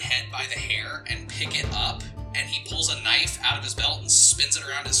severed head by the hair, and pick it up, and he pulls a knife out of his belt and spins it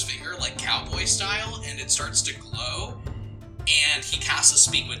around his finger, like cowboy style, and it starts to glow, and he casts a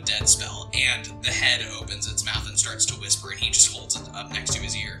Speak with Dead spell, and the head opens its mouth and starts to whisper, and he just holds it up next to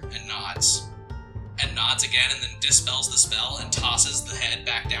his ear, and nods again, and then dispels the spell, and tosses the head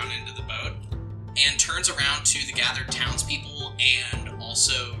back down into the boat, and turns around to the gathered townspeople, and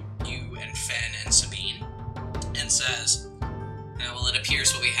also you and Fen and Sabine, and says, well, it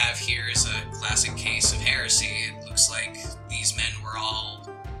appears what we have here is a classic case of heresy. It looks like these men were all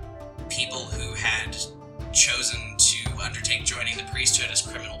people who had chosen to undertake joining the priesthood as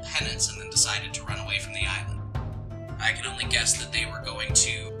criminal penance and then decided to run away from the island. I can only guess that they were going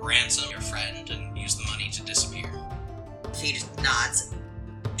to ransom your friend and use the money to disappear. He just nods.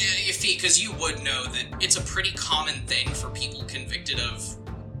 Because you would know that it's a pretty common thing for people convicted of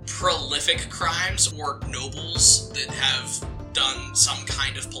prolific crimes or nobles that have done some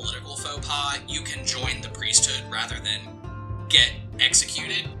kind of political faux pas. You can join the priesthood rather than get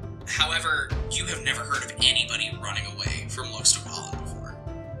executed. However, you have never heard of anybody running away from Lokstogalan before.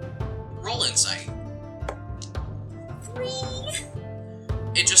 Roll insight. 3.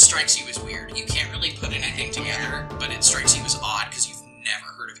 It just strikes you as weird. You can't really put anything together, but it strikes you as odd because you've never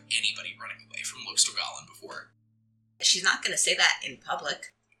heard of anybody running away from Lokstogalan before. She's not going to say that in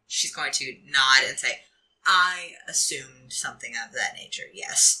public. She's going to nod and say, I assumed something of that nature,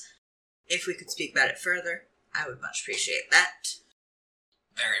 yes. If we could speak about it further, I would much appreciate that.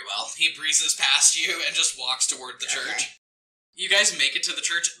 Very well. He breezes past you and just walks toward the church. You guys make it to the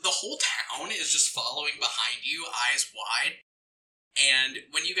church. The whole town is just following behind you, eyes wide. And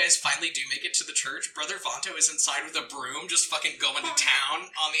when you guys finally do make it to the church, Brother Vanto is inside with a broom, just fucking going to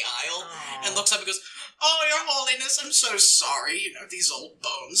town on the aisle, and looks up and goes, "Oh, Your Holiness, I'm so sorry. These old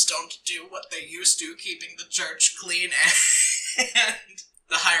bones don't do what they used to, keeping the church clean." And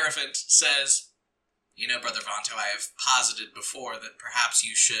the Hierophant says, Brother Vanto, I have posited before that perhaps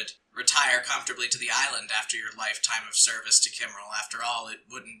you should retire comfortably to the island after your lifetime of service to Kimmerl. After all, it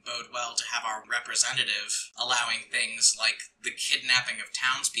wouldn't bode well to have our representative allowing things like the kidnapping of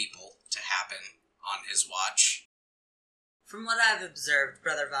townspeople to happen on his watch. From what I've observed,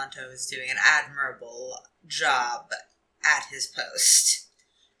 Brother Vanto is doing an admirable job at his post.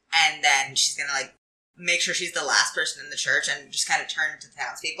 And then she's gonna, make sure she's the last person in the church and just kind of turn to the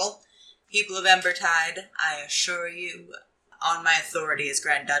townspeople. People of Embertide, I assure you, on my authority as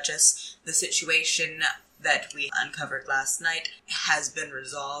Grand Duchess, the situation that we uncovered last night has been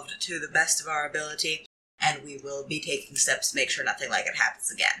resolved to the best of our ability, and we will be taking steps to make sure nothing like it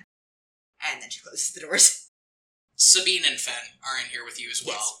happens again. And then she closes the doors. Sabine and Fen are in here with you as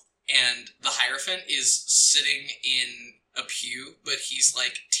well, and the Hierophant is sitting in a pew, but he's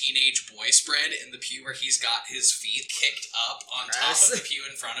teenage boy spread in the pew where he's got his feet kicked up on top of the pew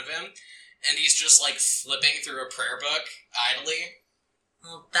in front of him. And he's just, flipping through a prayer book, idly.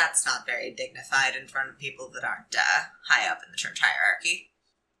 Well, that's not very dignified in front of people that aren't high up in the church hierarchy.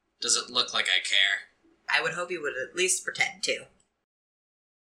 Does it look like I care? I would hope you would at least pretend to.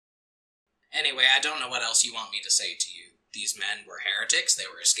 Anyway, I don't know what else you want me to say to you. These men were heretics, they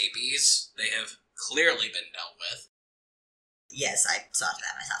were escapees, they have clearly been dealt with. Yes, I saw to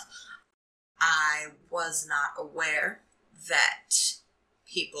that myself. I was not aware that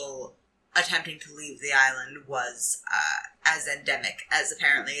people attempting to leave the island was as endemic as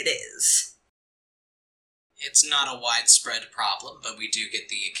apparently it is. It's not a widespread problem, but we do get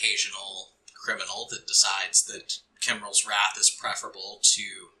the occasional criminal that decides that Kimmerl's wrath is preferable to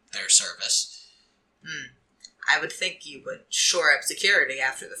their service. I would think you would shore up security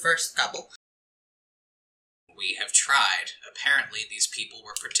after the first couple. We have tried. Apparently these people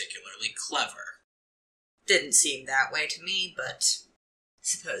were particularly clever. Didn't seem that way to me, but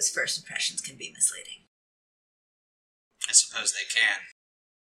suppose first impressions can be misleading. I suppose they can.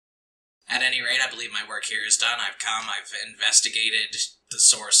 At any rate, I believe my work here is done. I've investigated the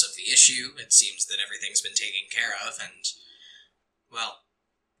source of the issue. It seems that everything's been taken care of, and, well,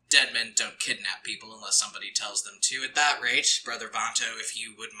 dead men don't kidnap people unless somebody tells them to. At that rate, Brother Vanto, if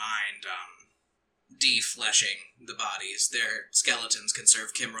you would mind, defleshing the bodies. Their skeletons can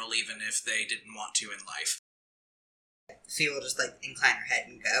serve Kimmerl even if they didn't want to in life. Fee will just, incline her head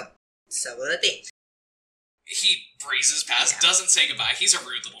and go, so will it be. He breezes past, doesn't say goodbye. He's a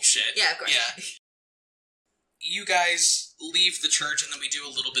rude little shit. Yeah, of course. Yeah. You guys leave the church, and then we do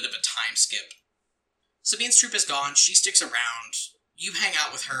a little bit of a time skip. Sabine's troop is gone. She sticks around. You hang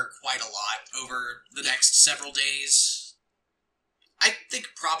out with her quite a lot over the next several days. I think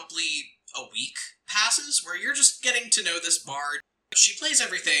probably a week passes where you're just getting to know this bard. She plays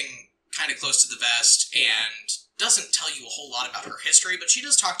everything kind of close to the vest and doesn't tell you a whole lot about her history, but she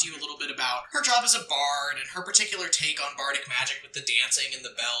does talk to you a little bit about her job as a bard and her particular take on bardic magic with the dancing and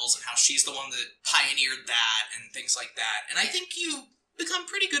the bells and how she's the one that pioneered that and things like that. And I think you become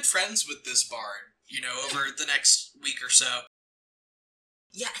pretty good friends with this bard, over the next week or so.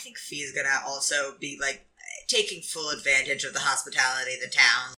 Yeah, I think Fee's gonna also be, taking full advantage of the hospitality of the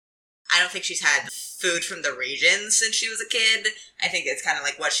town. I don't think she's had food from the region since she was a kid. I think it's kind of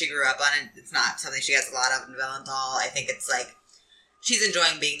like what she grew up on, and it's not something she gets a lot of in Valenthal. I think it's she's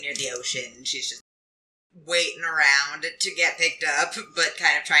enjoying being near the ocean. She's just waiting around to get picked up, but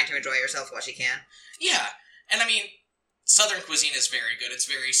kind of trying to enjoy herself while she can. Yeah, and I mean, Southern cuisine is very good. It's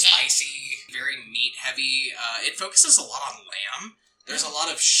very spicy, very meat-heavy. It focuses a lot on lamb. There's a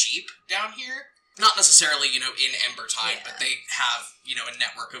lot of sheep down here. Not necessarily, in Embertide, but they have, a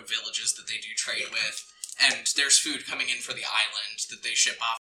network of villages that they do trade with. And there's food coming in for the island that they ship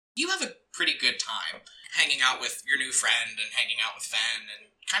off. You have a pretty good time hanging out with your new friend and hanging out with Fen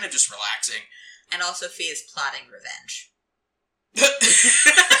and kind of just relaxing. And also Fee is plotting revenge.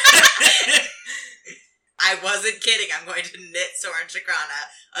 I wasn't kidding. I'm going to knit Soren Shakrana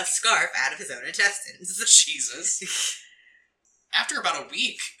a scarf out of his own intestines. Jesus. After about a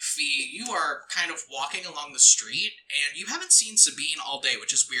week, Fee, you are kind of walking along the street, and you haven't seen Sabine all day,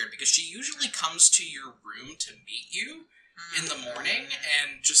 which is weird, because she usually comes to your room to meet you in the morning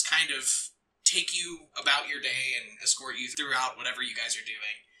and just kind of take you about your day and escort you throughout whatever you guys are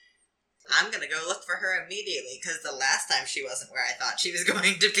doing. I'm going to go look for her immediately, because the last time she wasn't where I thought she was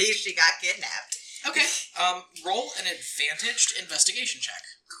going to be, she got kidnapped. Okay, roll an advantaged investigation check.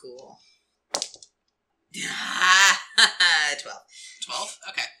 Cool. 12. 12?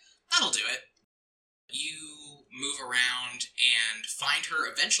 Okay. That'll do it. You move around and find her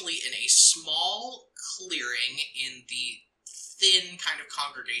eventually in a small clearing in the thin kind of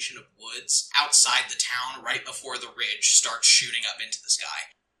congregation of woods outside the town right before the ridge starts shooting up into the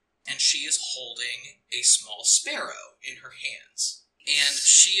sky. And she is holding a small sparrow in her hands. And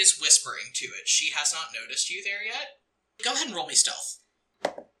she is whispering to it. She has not noticed you there yet. Go ahead and roll me stealth.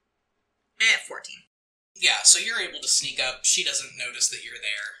 14. Yeah, so you're able to sneak up. She doesn't notice that you're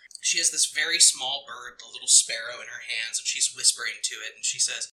there. She has this very small bird, a little sparrow in her hands, and she's whispering to it, and she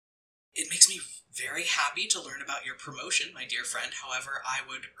says, "It makes me very happy to learn about your promotion, my dear friend. However, I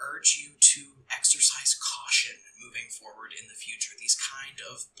would urge you to exercise caution moving forward in the future. These kind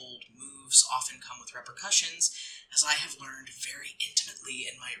of bold moves often come with repercussions, as I have learned very intimately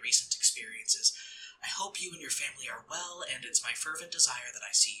in my recent experiences. I hope you and your family are well, and it's my fervent desire that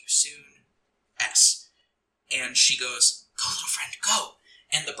I see you soon. S." And she goes, "Go, little friend, go!"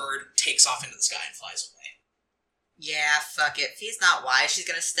 And the bird takes off into the sky and flies away. Yeah, fuck it. Fee's not wise. She's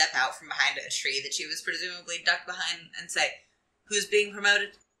gonna step out from behind a tree that she was presumably ducked behind and say, "Who's being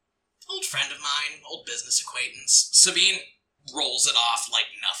promoted?" Old friend of mine, old business acquaintance. Sabine rolls it off like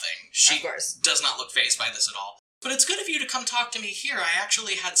nothing. She Of course. does not look fazed by this at all. "But it's good of you to come talk to me here. I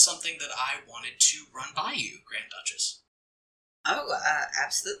actually had something that I wanted to run by you, Grand Duchess." Oh,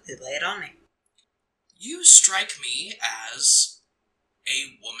 absolutely. Lay it on me. "You strike me as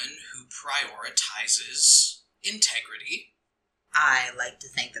a woman who prioritizes integrity." I like to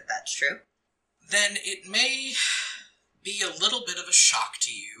think that that's true. "Then it may be a little bit of a shock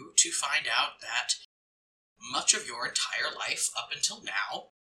to you to find out that much of your entire life up until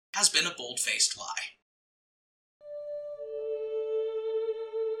now has been a bold-faced lie."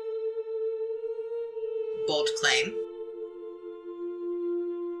 Bold claim.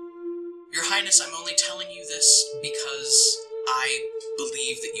 "Your Highness, I'm only telling you this because I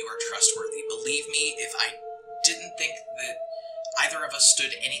believe that you are trustworthy. Believe me, if I didn't think that either of us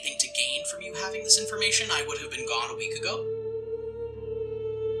stood anything to gain from you having this information, I would have been gone a week ago.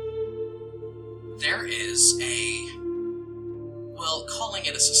 There is calling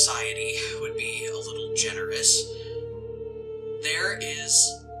it a society would be a little generous. There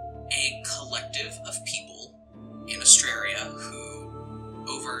is a collective of people in Astraria who,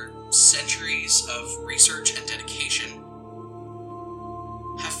 over centuries of research and dedication,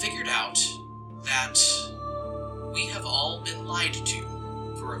 have figured out that we have all been lied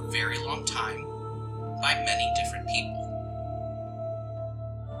to for a very long time by many different people.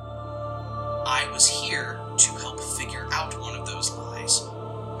 I was here to help figure out one of those lies,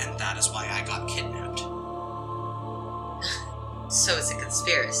 and that is why I got kidnapped. So it's a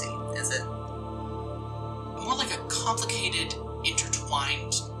conspiracy, is it? More like a complicated,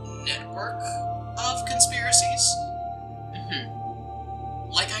 intertwined network of conspiracies.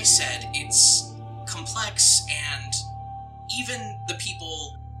 Mm-hmm. Like I said, it's complex, and even the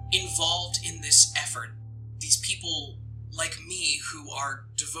people involved in this effort, these people like me who are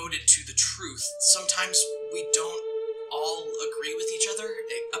devoted to the truth, sometimes we don't all agree with each other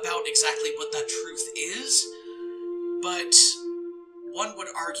about exactly what that truth is, but one would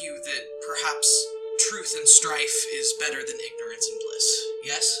argue that perhaps truth and strife is better than ignorance and bliss,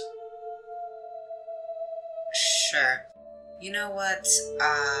 yes? Sure. You know what?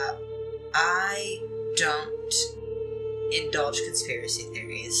 I don't indulge conspiracy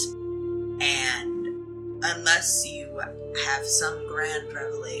theories, and unless you have some grand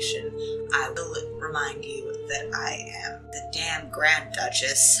revelation, I will remind you that I am the damn Grand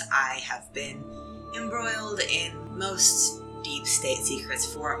Duchess. I have been embroiled in most deep state secrets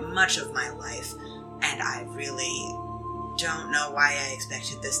for much of my life, and I really don't know why I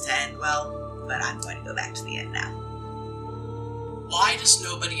expected this to end well, but I'm going to go back to the end now. Why does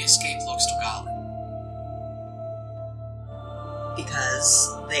nobody escape Loxtogalin?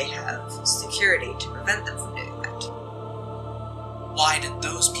 Because they have security to prevent them from doing that. Why did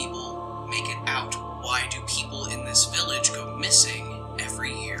those people make it out? Why do people in this village go missing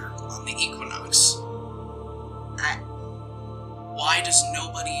every year on the equinox? Why does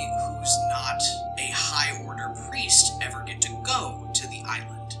nobody who's not a high-order priest ever get to go to the island?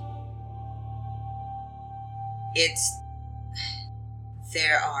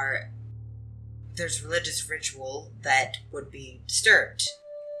 There's religious ritual that would be disturbed.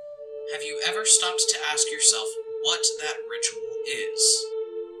 Have you ever stopped to ask yourself what that ritual is,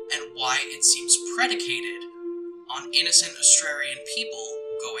 and why it seems predicated on innocent Astrarian people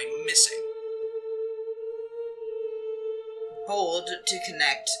going missing? Bold to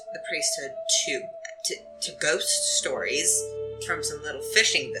connect the priesthood to ghost stories from some little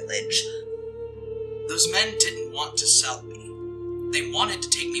fishing village. Those men didn't want to sell me. They wanted to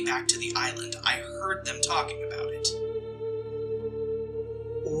take me back to the island. I heard them talking about it.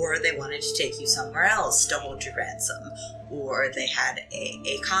 Or they wanted to take you somewhere else to hold your ransom. Or they had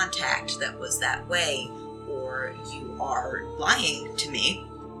a contact that was that way. Or you are lying to me,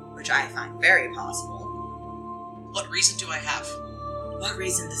 which I find very possible. What reason do I have? What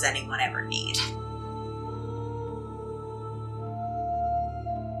reason does anyone ever need?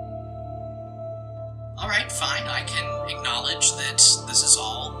 Alright, fine. I can acknowledge that this is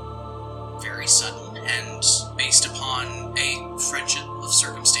all very sudden and based upon a friendship of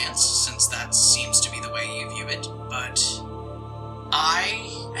circumstance, since that seems to be the way you view it, but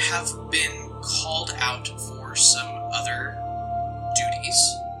I have been called out for some other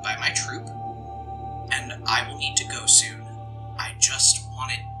duties by my troop, and I will need to go soon. I just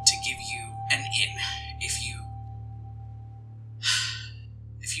wanted to give you an in if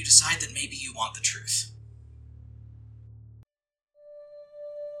you decide that maybe you want the truth.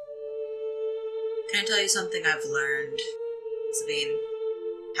 Can I tell you something I've learned, Sabine?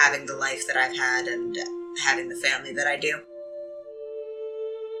 Having the life that I've had and having the family that I do.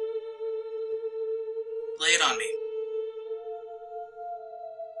 Lay it on me.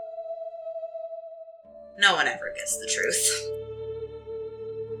 No one ever gets the truth.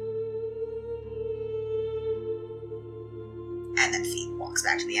 And then Fee walks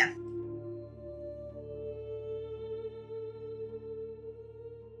back to the inn.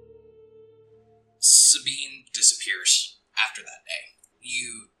 Sabine disappears after that day.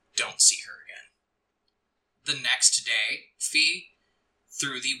 You don't see her again. The next day, Fee,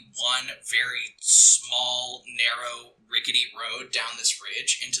 through the one very small, narrow, rickety road down this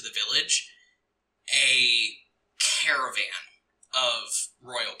ridge into the village, a caravan of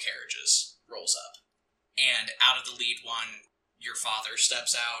royal carriages rolls up. And out of the lead one, your father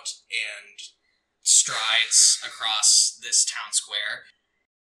steps out and strides across this town square.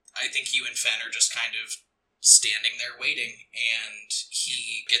 I think you and Fen are just kind of standing there waiting, and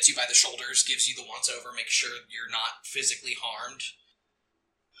he gets you by the shoulders, gives you the once-over, makes sure you're not physically harmed.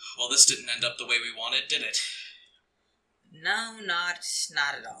 Well, this didn't end up the way we wanted, did it? No, not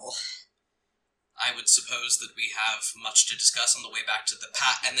at all. I would suppose that we have much to discuss on the way back to the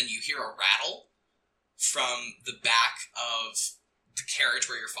path, and then you hear a rattle from the back of the carriage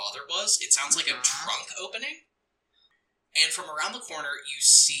where your father was. It sounds like a trunk opening. And from around the corner, you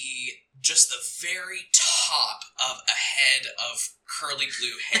see just the very top of a head of curly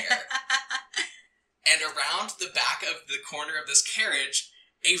blue hair. And around the back of the corner of this carriage,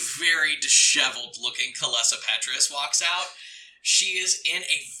 a very disheveled-looking Kalessa Petrus walks out. She is in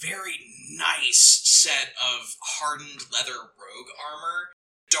a very nice set of hardened leather rogue armor,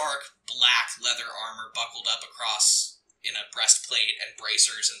 dark black leather armor buckled up across in a breastplate and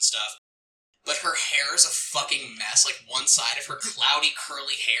bracers and stuff. but her hair is a fucking mess. Like, one side of her cloudy,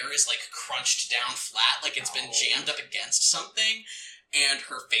 curly hair is, like, crunched down flat, like it's been jammed up against something, and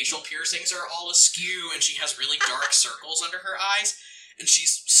her facial piercings are all askew, and she has really dark circles under her eyes, and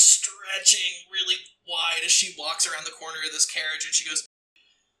she's stretching really wide as she walks around the corner of this carriage, and she goes,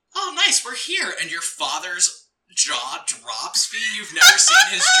 "Oh, nice, we're here," and your father's jaw drops, Fee. You've never seen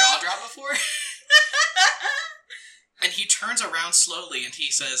his jaw drop before? And he turns around slowly, and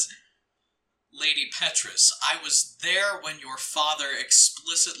he says, "Lady Petrus, I was there when your father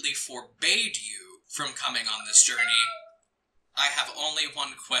explicitly forbade you from coming on this journey. I have only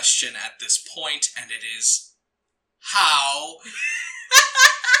one question at this point, and it is, how?"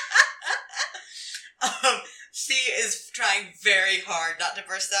 She is trying very hard not to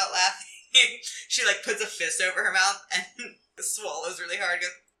burst out laughing. She, like, puts a fist over her mouth and swallows really hard.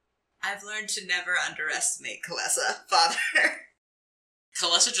 Goes, "I've learned to never underestimate Kalessa, Father."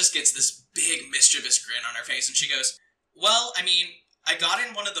 Kalessa just gets this big mischievous grin on her face, and she goes, "Well, I mean, I got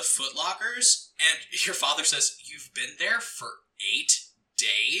in one of the Foot Lockers, and your father says, you've been there for 8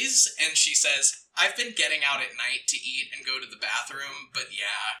 days? And she says, I've been getting out at night to eat and go to the bathroom, but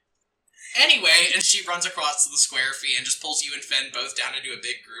yeah. Anyway, and she runs across to the square, Fee, and just pulls you and Fen both down into a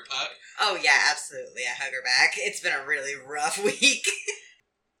big group hug. Oh yeah, absolutely. I hug her back. It's been a really rough week.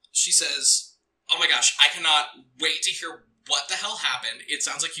 She says, "Oh my gosh, I cannot wait to hear what the hell happened. It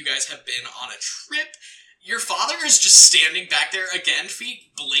sounds like you guys have been on a trip." Your father is just standing back there again,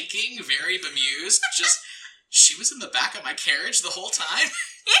 Fee, blinking, very bemused. Just, "She was in the back of my carriage the whole time?"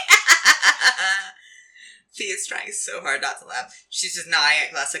 Fee is trying so hard not to laugh. She's just nodding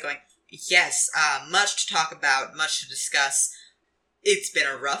at Kalessa going, "Yes, much to talk about, much to discuss. It's been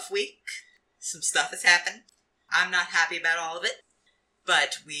a rough week. Some stuff has happened. I'm not happy about all of it,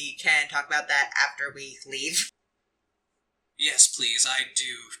 but we can talk about that after we leave." "Yes, please, I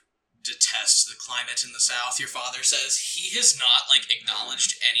do detest the climate in the south," your father says. He has not,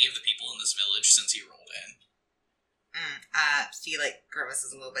 acknowledged any of the people in this village since he rolled in. She,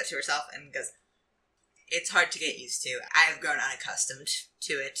 grimaces a little bit to herself and goes, "It's hard to get used to. I've grown unaccustomed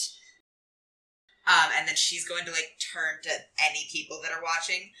to it." And then she's going to, turn to any people that are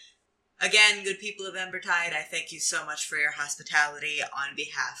watching. "Again, good people of Embertide, I thank you so much for your hospitality on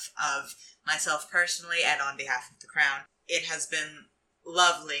behalf of myself personally and on behalf of the Crown. It has been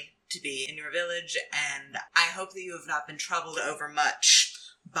lovely to be in your village, and I hope that you have not been troubled over much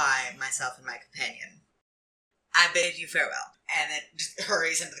by myself and my companion. I bid you farewell." And then just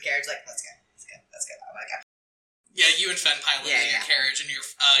hurries into the carriage let's go. Oh my god. Yeah, you and Fen pile into your carriage, and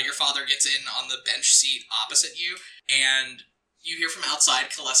your father gets in on the bench seat opposite you, and you hear from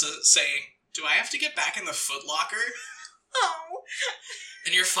outside Kalessa saying, "Do I have to get back in the Foot Locker?" Oh.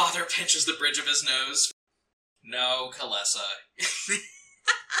 And your father pinches the bridge of his nose. "No, Kalessa."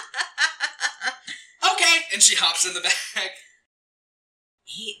 "Okay," and she hops in the back.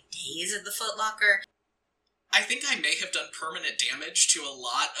 8 days at the Foot Locker? "I think I may have done permanent damage to a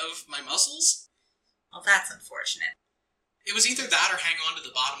lot of my muscles." Well, that's unfortunate. It was either that or hang on to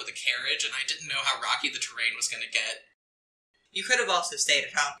the bottom of the carriage, and I didn't know how rocky the terrain was going to get. You could have also stayed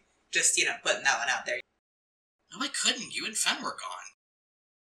at home. Just, putting that one out there. No, I couldn't. You and Fen were gone.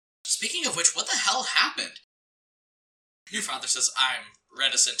 Speaking of which, what the hell happened? Your father says, "I'm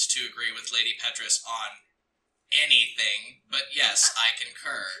reticent to agree with Lady Petrus on anything, but yes, I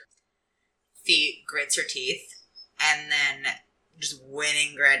concur." Fee grits her teeth, and then, just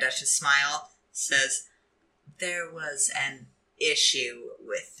winning Grand Duchess' smile, says, "There was an issue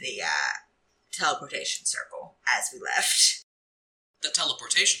with the, teleportation circle as we left." The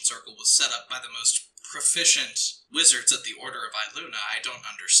teleportation circle was set up by the most proficient wizards at the Order of Iluna. I don't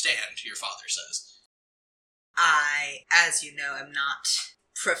understand, your father says. I, as you know, am not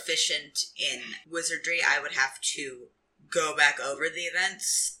proficient in wizardry. I would have to go back over the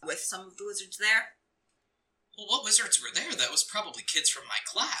events with some of the wizards there. Well, what wizards were there? That was probably kids from my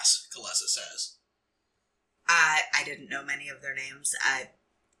class, Kalessa says. I didn't know many of their names.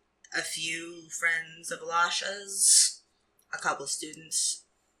 A few friends of Elisha's, a couple of students,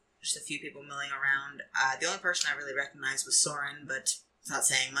 just a few people milling around. The only person I really recognized was Soren, but it's not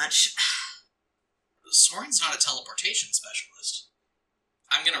saying much. Soren's not a teleportation specialist.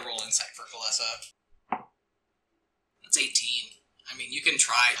 I'm gonna roll insight for Kalessa. That's 18. I mean, you can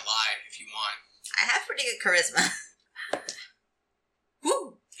try to lie if you want. I have pretty good charisma.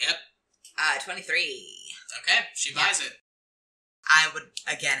 Woo! Yep. 23. Okay, she buys it. I would,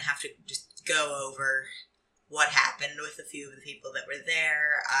 again, have to just go over what happened with a few of the people that were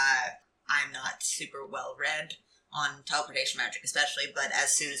there. I'm not super well read on teleportation magic especially, but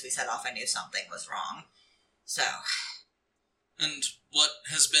as soon as we set off, I knew something was wrong. So. And what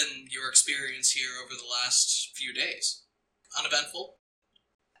has been your experience here over the last few days? Uneventful?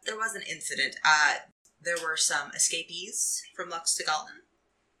 There was an incident. There were some escapees from Lux to Galton.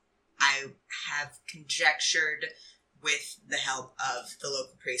 I have conjectured, with the help of the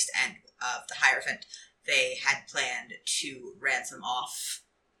local priest and of the Hierophant, they had planned to ransom off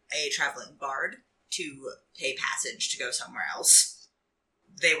a traveling bard to pay passage to go somewhere else.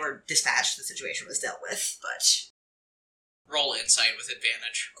 They were dispatched, the situation was dealt with, but... Roll insight with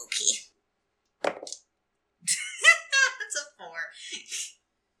advantage. Okay. That's a 4.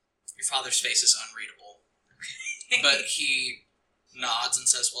 Your father's face is unreadable. But he nods and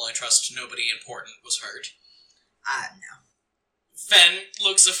says, well, I trust nobody important was hurt. No. Fen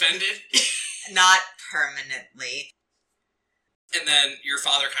looks offended. Not permanently. And then your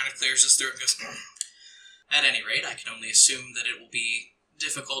father kind of clears his throat and goes, at any rate, I can only assume that it will be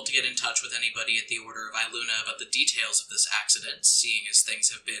difficult to get in touch with anybody at the Order of Iluna about the details of this accident, seeing as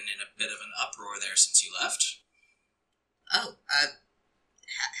things have been in a bit of an uproar there since you left. Oh,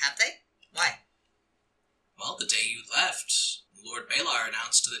 have they? Why? Well, the day you left, Lord Balar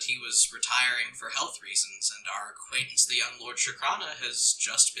announced that he was retiring for health reasons, and our acquaintance, the young Lord Shakrana, has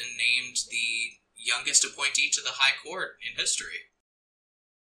just been named the youngest appointee to the High Court in history.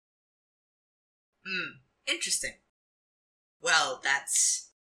 Interesting. Well,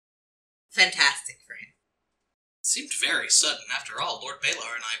 that's fantastic for him. It seemed very sudden. After all, Lord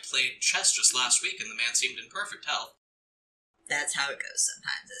Balar and I played chess just last week, and the man seemed in perfect health. That's how it goes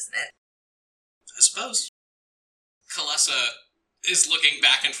sometimes, isn't it? I suppose. Kalessa is looking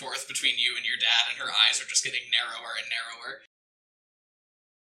back and forth between you and your dad, and her eyes are just getting narrower and narrower.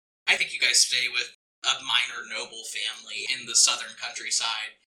 I think you guys stay with a minor noble family in the southern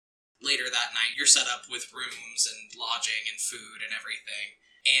countryside. Later that night, you're set up with rooms and lodging and food and everything.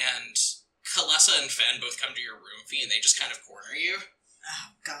 And Kalessa and Fen both come to your room, Fee, and they just kind of corner you. Oh,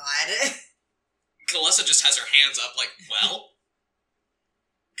 God. Kalessa just has her hands up like, well?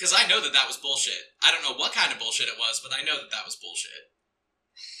 Because I know that that was bullshit. I don't know what kind of bullshit it was, but I know that that was bullshit.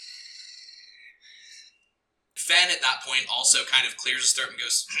 Fen, at that point, also kind of clears his throat and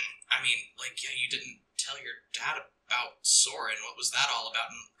goes, I mean, like, yeah, you didn't tell your dad about Soren. What was that all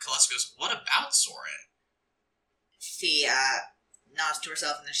about? And Kalessa goes, what about Soren? She nods to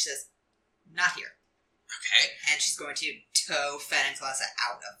herself and then she says, not here. Okay. And she's going to tow Fen and Kalessa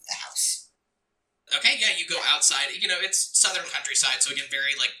out of the house. Okay, yeah, you go outside. You know, it's southern countryside, so again,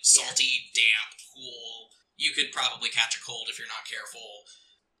 very, like, salty, damp, cool. You could probably catch a cold if you're not careful.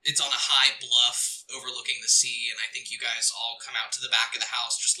 It's on a high bluff overlooking the sea, and I think you guys all come out to the back of the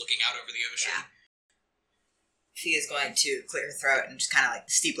house just looking out over the ocean. Yeah. She is going to clear her throat and just kind of like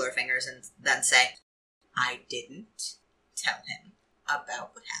steeple her fingers and then say, I didn't tell him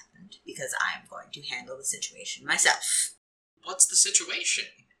about what happened because I am going to handle the situation myself. What's the situation?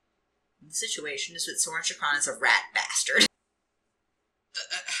 The situation is that Soren Chakran is a rat bastard.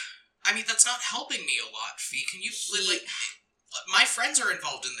 I mean, that's not helping me a lot, Fee. Can you... like, my friends are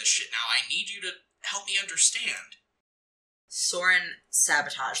involved in this shit now. I need you to help me understand. Soren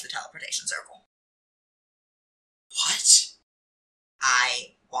sabotaged the teleportation circle. What?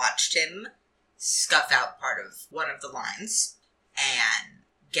 I watched him scuff out part of one of the lines and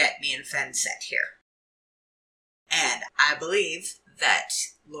get me and Fen sent here. And I believe that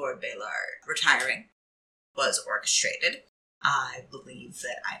Lord Balar retiring was orchestrated. I believe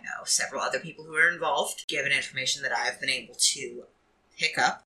that I know several other people who are involved, given information that I've been able to pick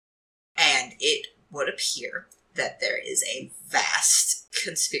up. And it would appear that there is a vast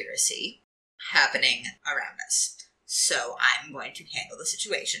conspiracy happening around us. So I'm going to handle the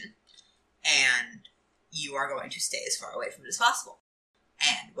situation, and you are going to stay as far away from it as possible.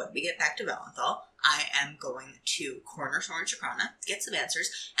 And when we get back to Valenthal, I am going to corner Soren Shakrana, get some answers,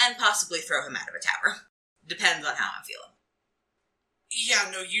 and possibly throw him out of a tower. Depends on how I'm feeling.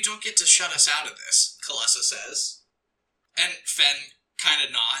 Yeah, no, you don't get to shut us out of this, Kalessa says. And Fen kind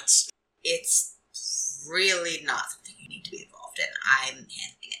of nods. It's really not something you need to be involved in. I'm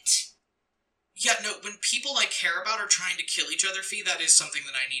handling it. Yeah, no, when people I care about are trying to kill each other, Fee, that is something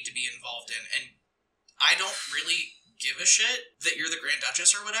that I need to be involved in. And I don't really give a shit that you're the Grand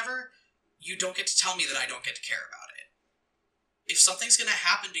Duchess or whatever. You don't get to tell me that I don't get to care about it. If something's going to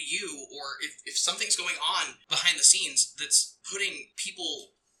happen to you, or if something's going on behind the scenes that's putting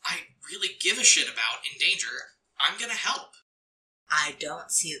people I really give a shit about in danger, I'm going to help. I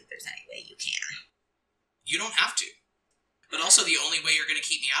don't see that there's any way you can. You don't have to. But also the only way you're going to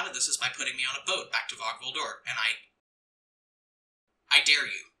keep me out of this is by putting me on a boat back to Vogvoldor, and I dare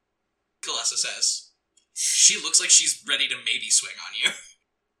you, Kalessa says. She looks like she's ready to maybe swing on you.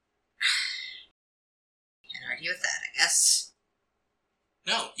 Can't argue with that, I guess.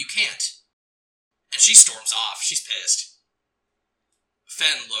 No, you can't. And she storms off. She's pissed.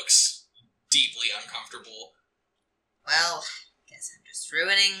 Fen looks deeply uncomfortable. Well, guess I'm just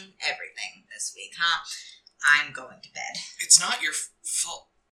ruining everything this week, huh? I'm going to bed. It's not your fault.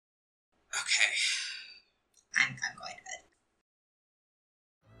 Okay. I'm going to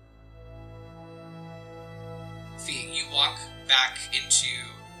bed. Fee, you walk back into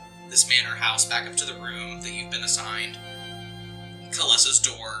this manor house, back up to the room that you've been assigned. Kalessa's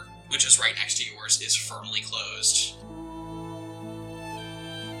door, which is right next to yours, is firmly closed.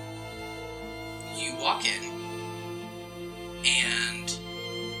 You walk in, and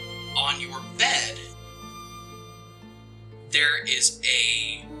on your bed, there is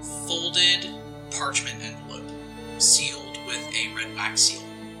a folded parchment envelope sealed with a red wax seal.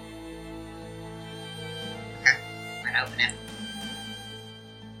 Okay, I'm gonna open it.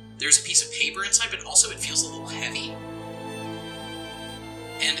 There's a piece of paper inside, but also it feels a little heavy.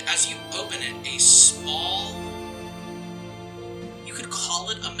 And as you open it, a small... you could call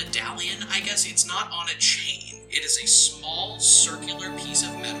it a medallion, I guess. It's not on a chain. It is a small circular piece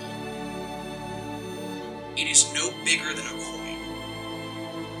of metal. It is no bigger than a coin.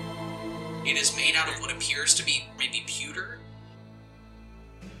 It is made out of what appears to be maybe pewter.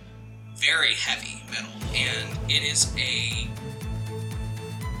 Very heavy metal. And it is a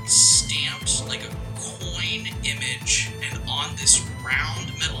stamped, like a coin image, and on this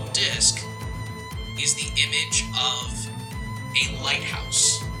round metal disc is the image of a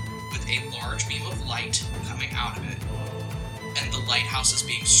lighthouse with a large beam of light coming out of it, and the lighthouse is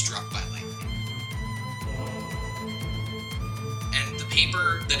being struck by lightning. And the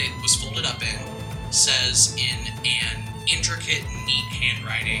paper that it was folded up in says in an intricate, neat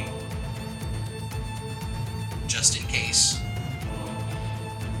handwriting, just in case,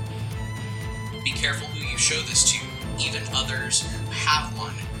 be careful who you show this to. Even others who have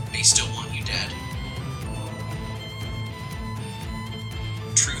one may still want you dead.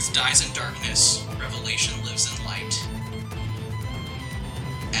 Truth dies in darkness. Revelation lives in light.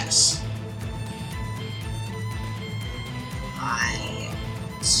 S. I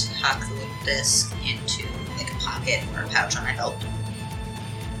tuck the little disc into like a pocket or a pouch on my belt.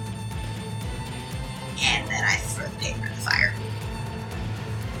 And then I throw the paper in the fire.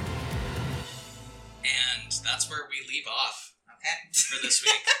 And that's where we leave off Okay. for this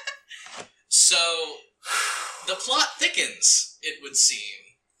week. So, the plot thickens, it would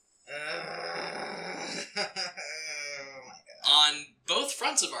seem. Oh my god. On both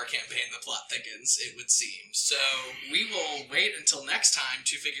fronts of our campaign, the plot thickens, it would seem. So, we will wait until next time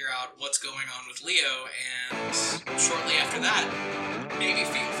to figure out what's going on with Leo, and shortly after that, maybe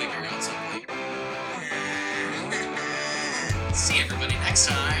Fee will figure out something. See everybody next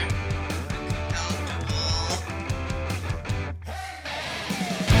time.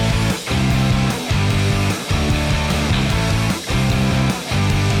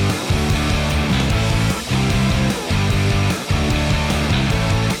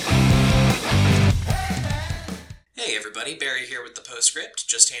 Hey everybody, Barry here with the postscript,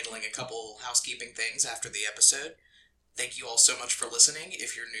 just handling a couple housekeeping things after the episode. Thank you all so much for listening.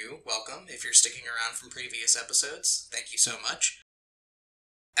 If you're new, welcome. If you're sticking around from previous episodes, thank you so much.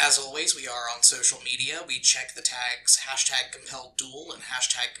 As always, we are on social media. We check the tags #CompelledDuel and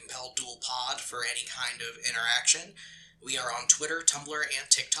 #CompelledDuelPod for any kind of interaction. We are on Twitter, Tumblr, and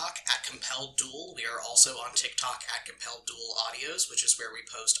TikTok at CompelledDuel. We are also on TikTok at CompelledDuelAudios, which is where we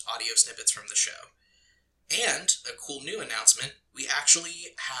post audio snippets from the show. And a cool new announcement, we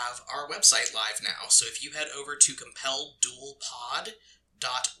actually have our website live now. So if you head over to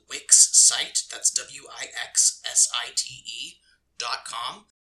CompelledDuelPod.wixsite, that's WIXSITE.com,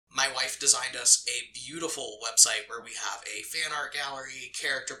 my wife designed us a beautiful website where we have a fan art gallery,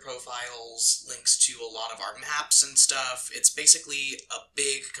 character profiles, links to a lot of our maps and stuff. It's basically a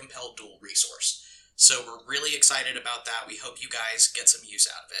big Compelled Duel resource. So we're really excited about that. We hope you guys get some use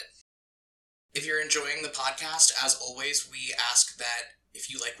out of it. If you're enjoying the podcast, as always, we ask that if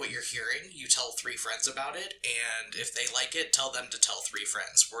you like what you're hearing, you tell 3 friends about it, and if they like it, tell them to tell 3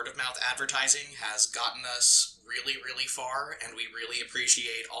 friends. Word-of-mouth advertising has gotten us really, really far, and we really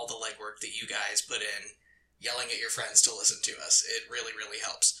appreciate all the legwork that you guys put in, yelling at your friends to listen to us. It really, really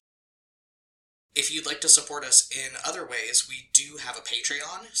helps. If you'd like to support us in other ways, we do have a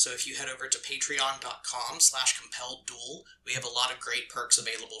Patreon, so if you head over to patreon.com/CompelledDuel, we have a lot of great perks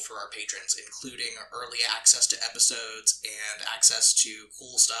available for our patrons, including early access to episodes and access to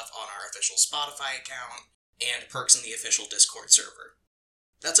cool stuff on our official Spotify account, and perks in the official Discord server.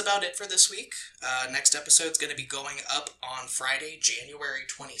 That's about it for this week. Next episode's going to be going up on Friday, January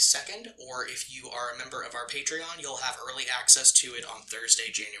 22nd, or if you are a member of our Patreon, you'll have early access to it on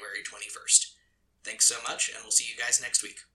Thursday, January 21st. Thanks so much, and we'll see you guys next week.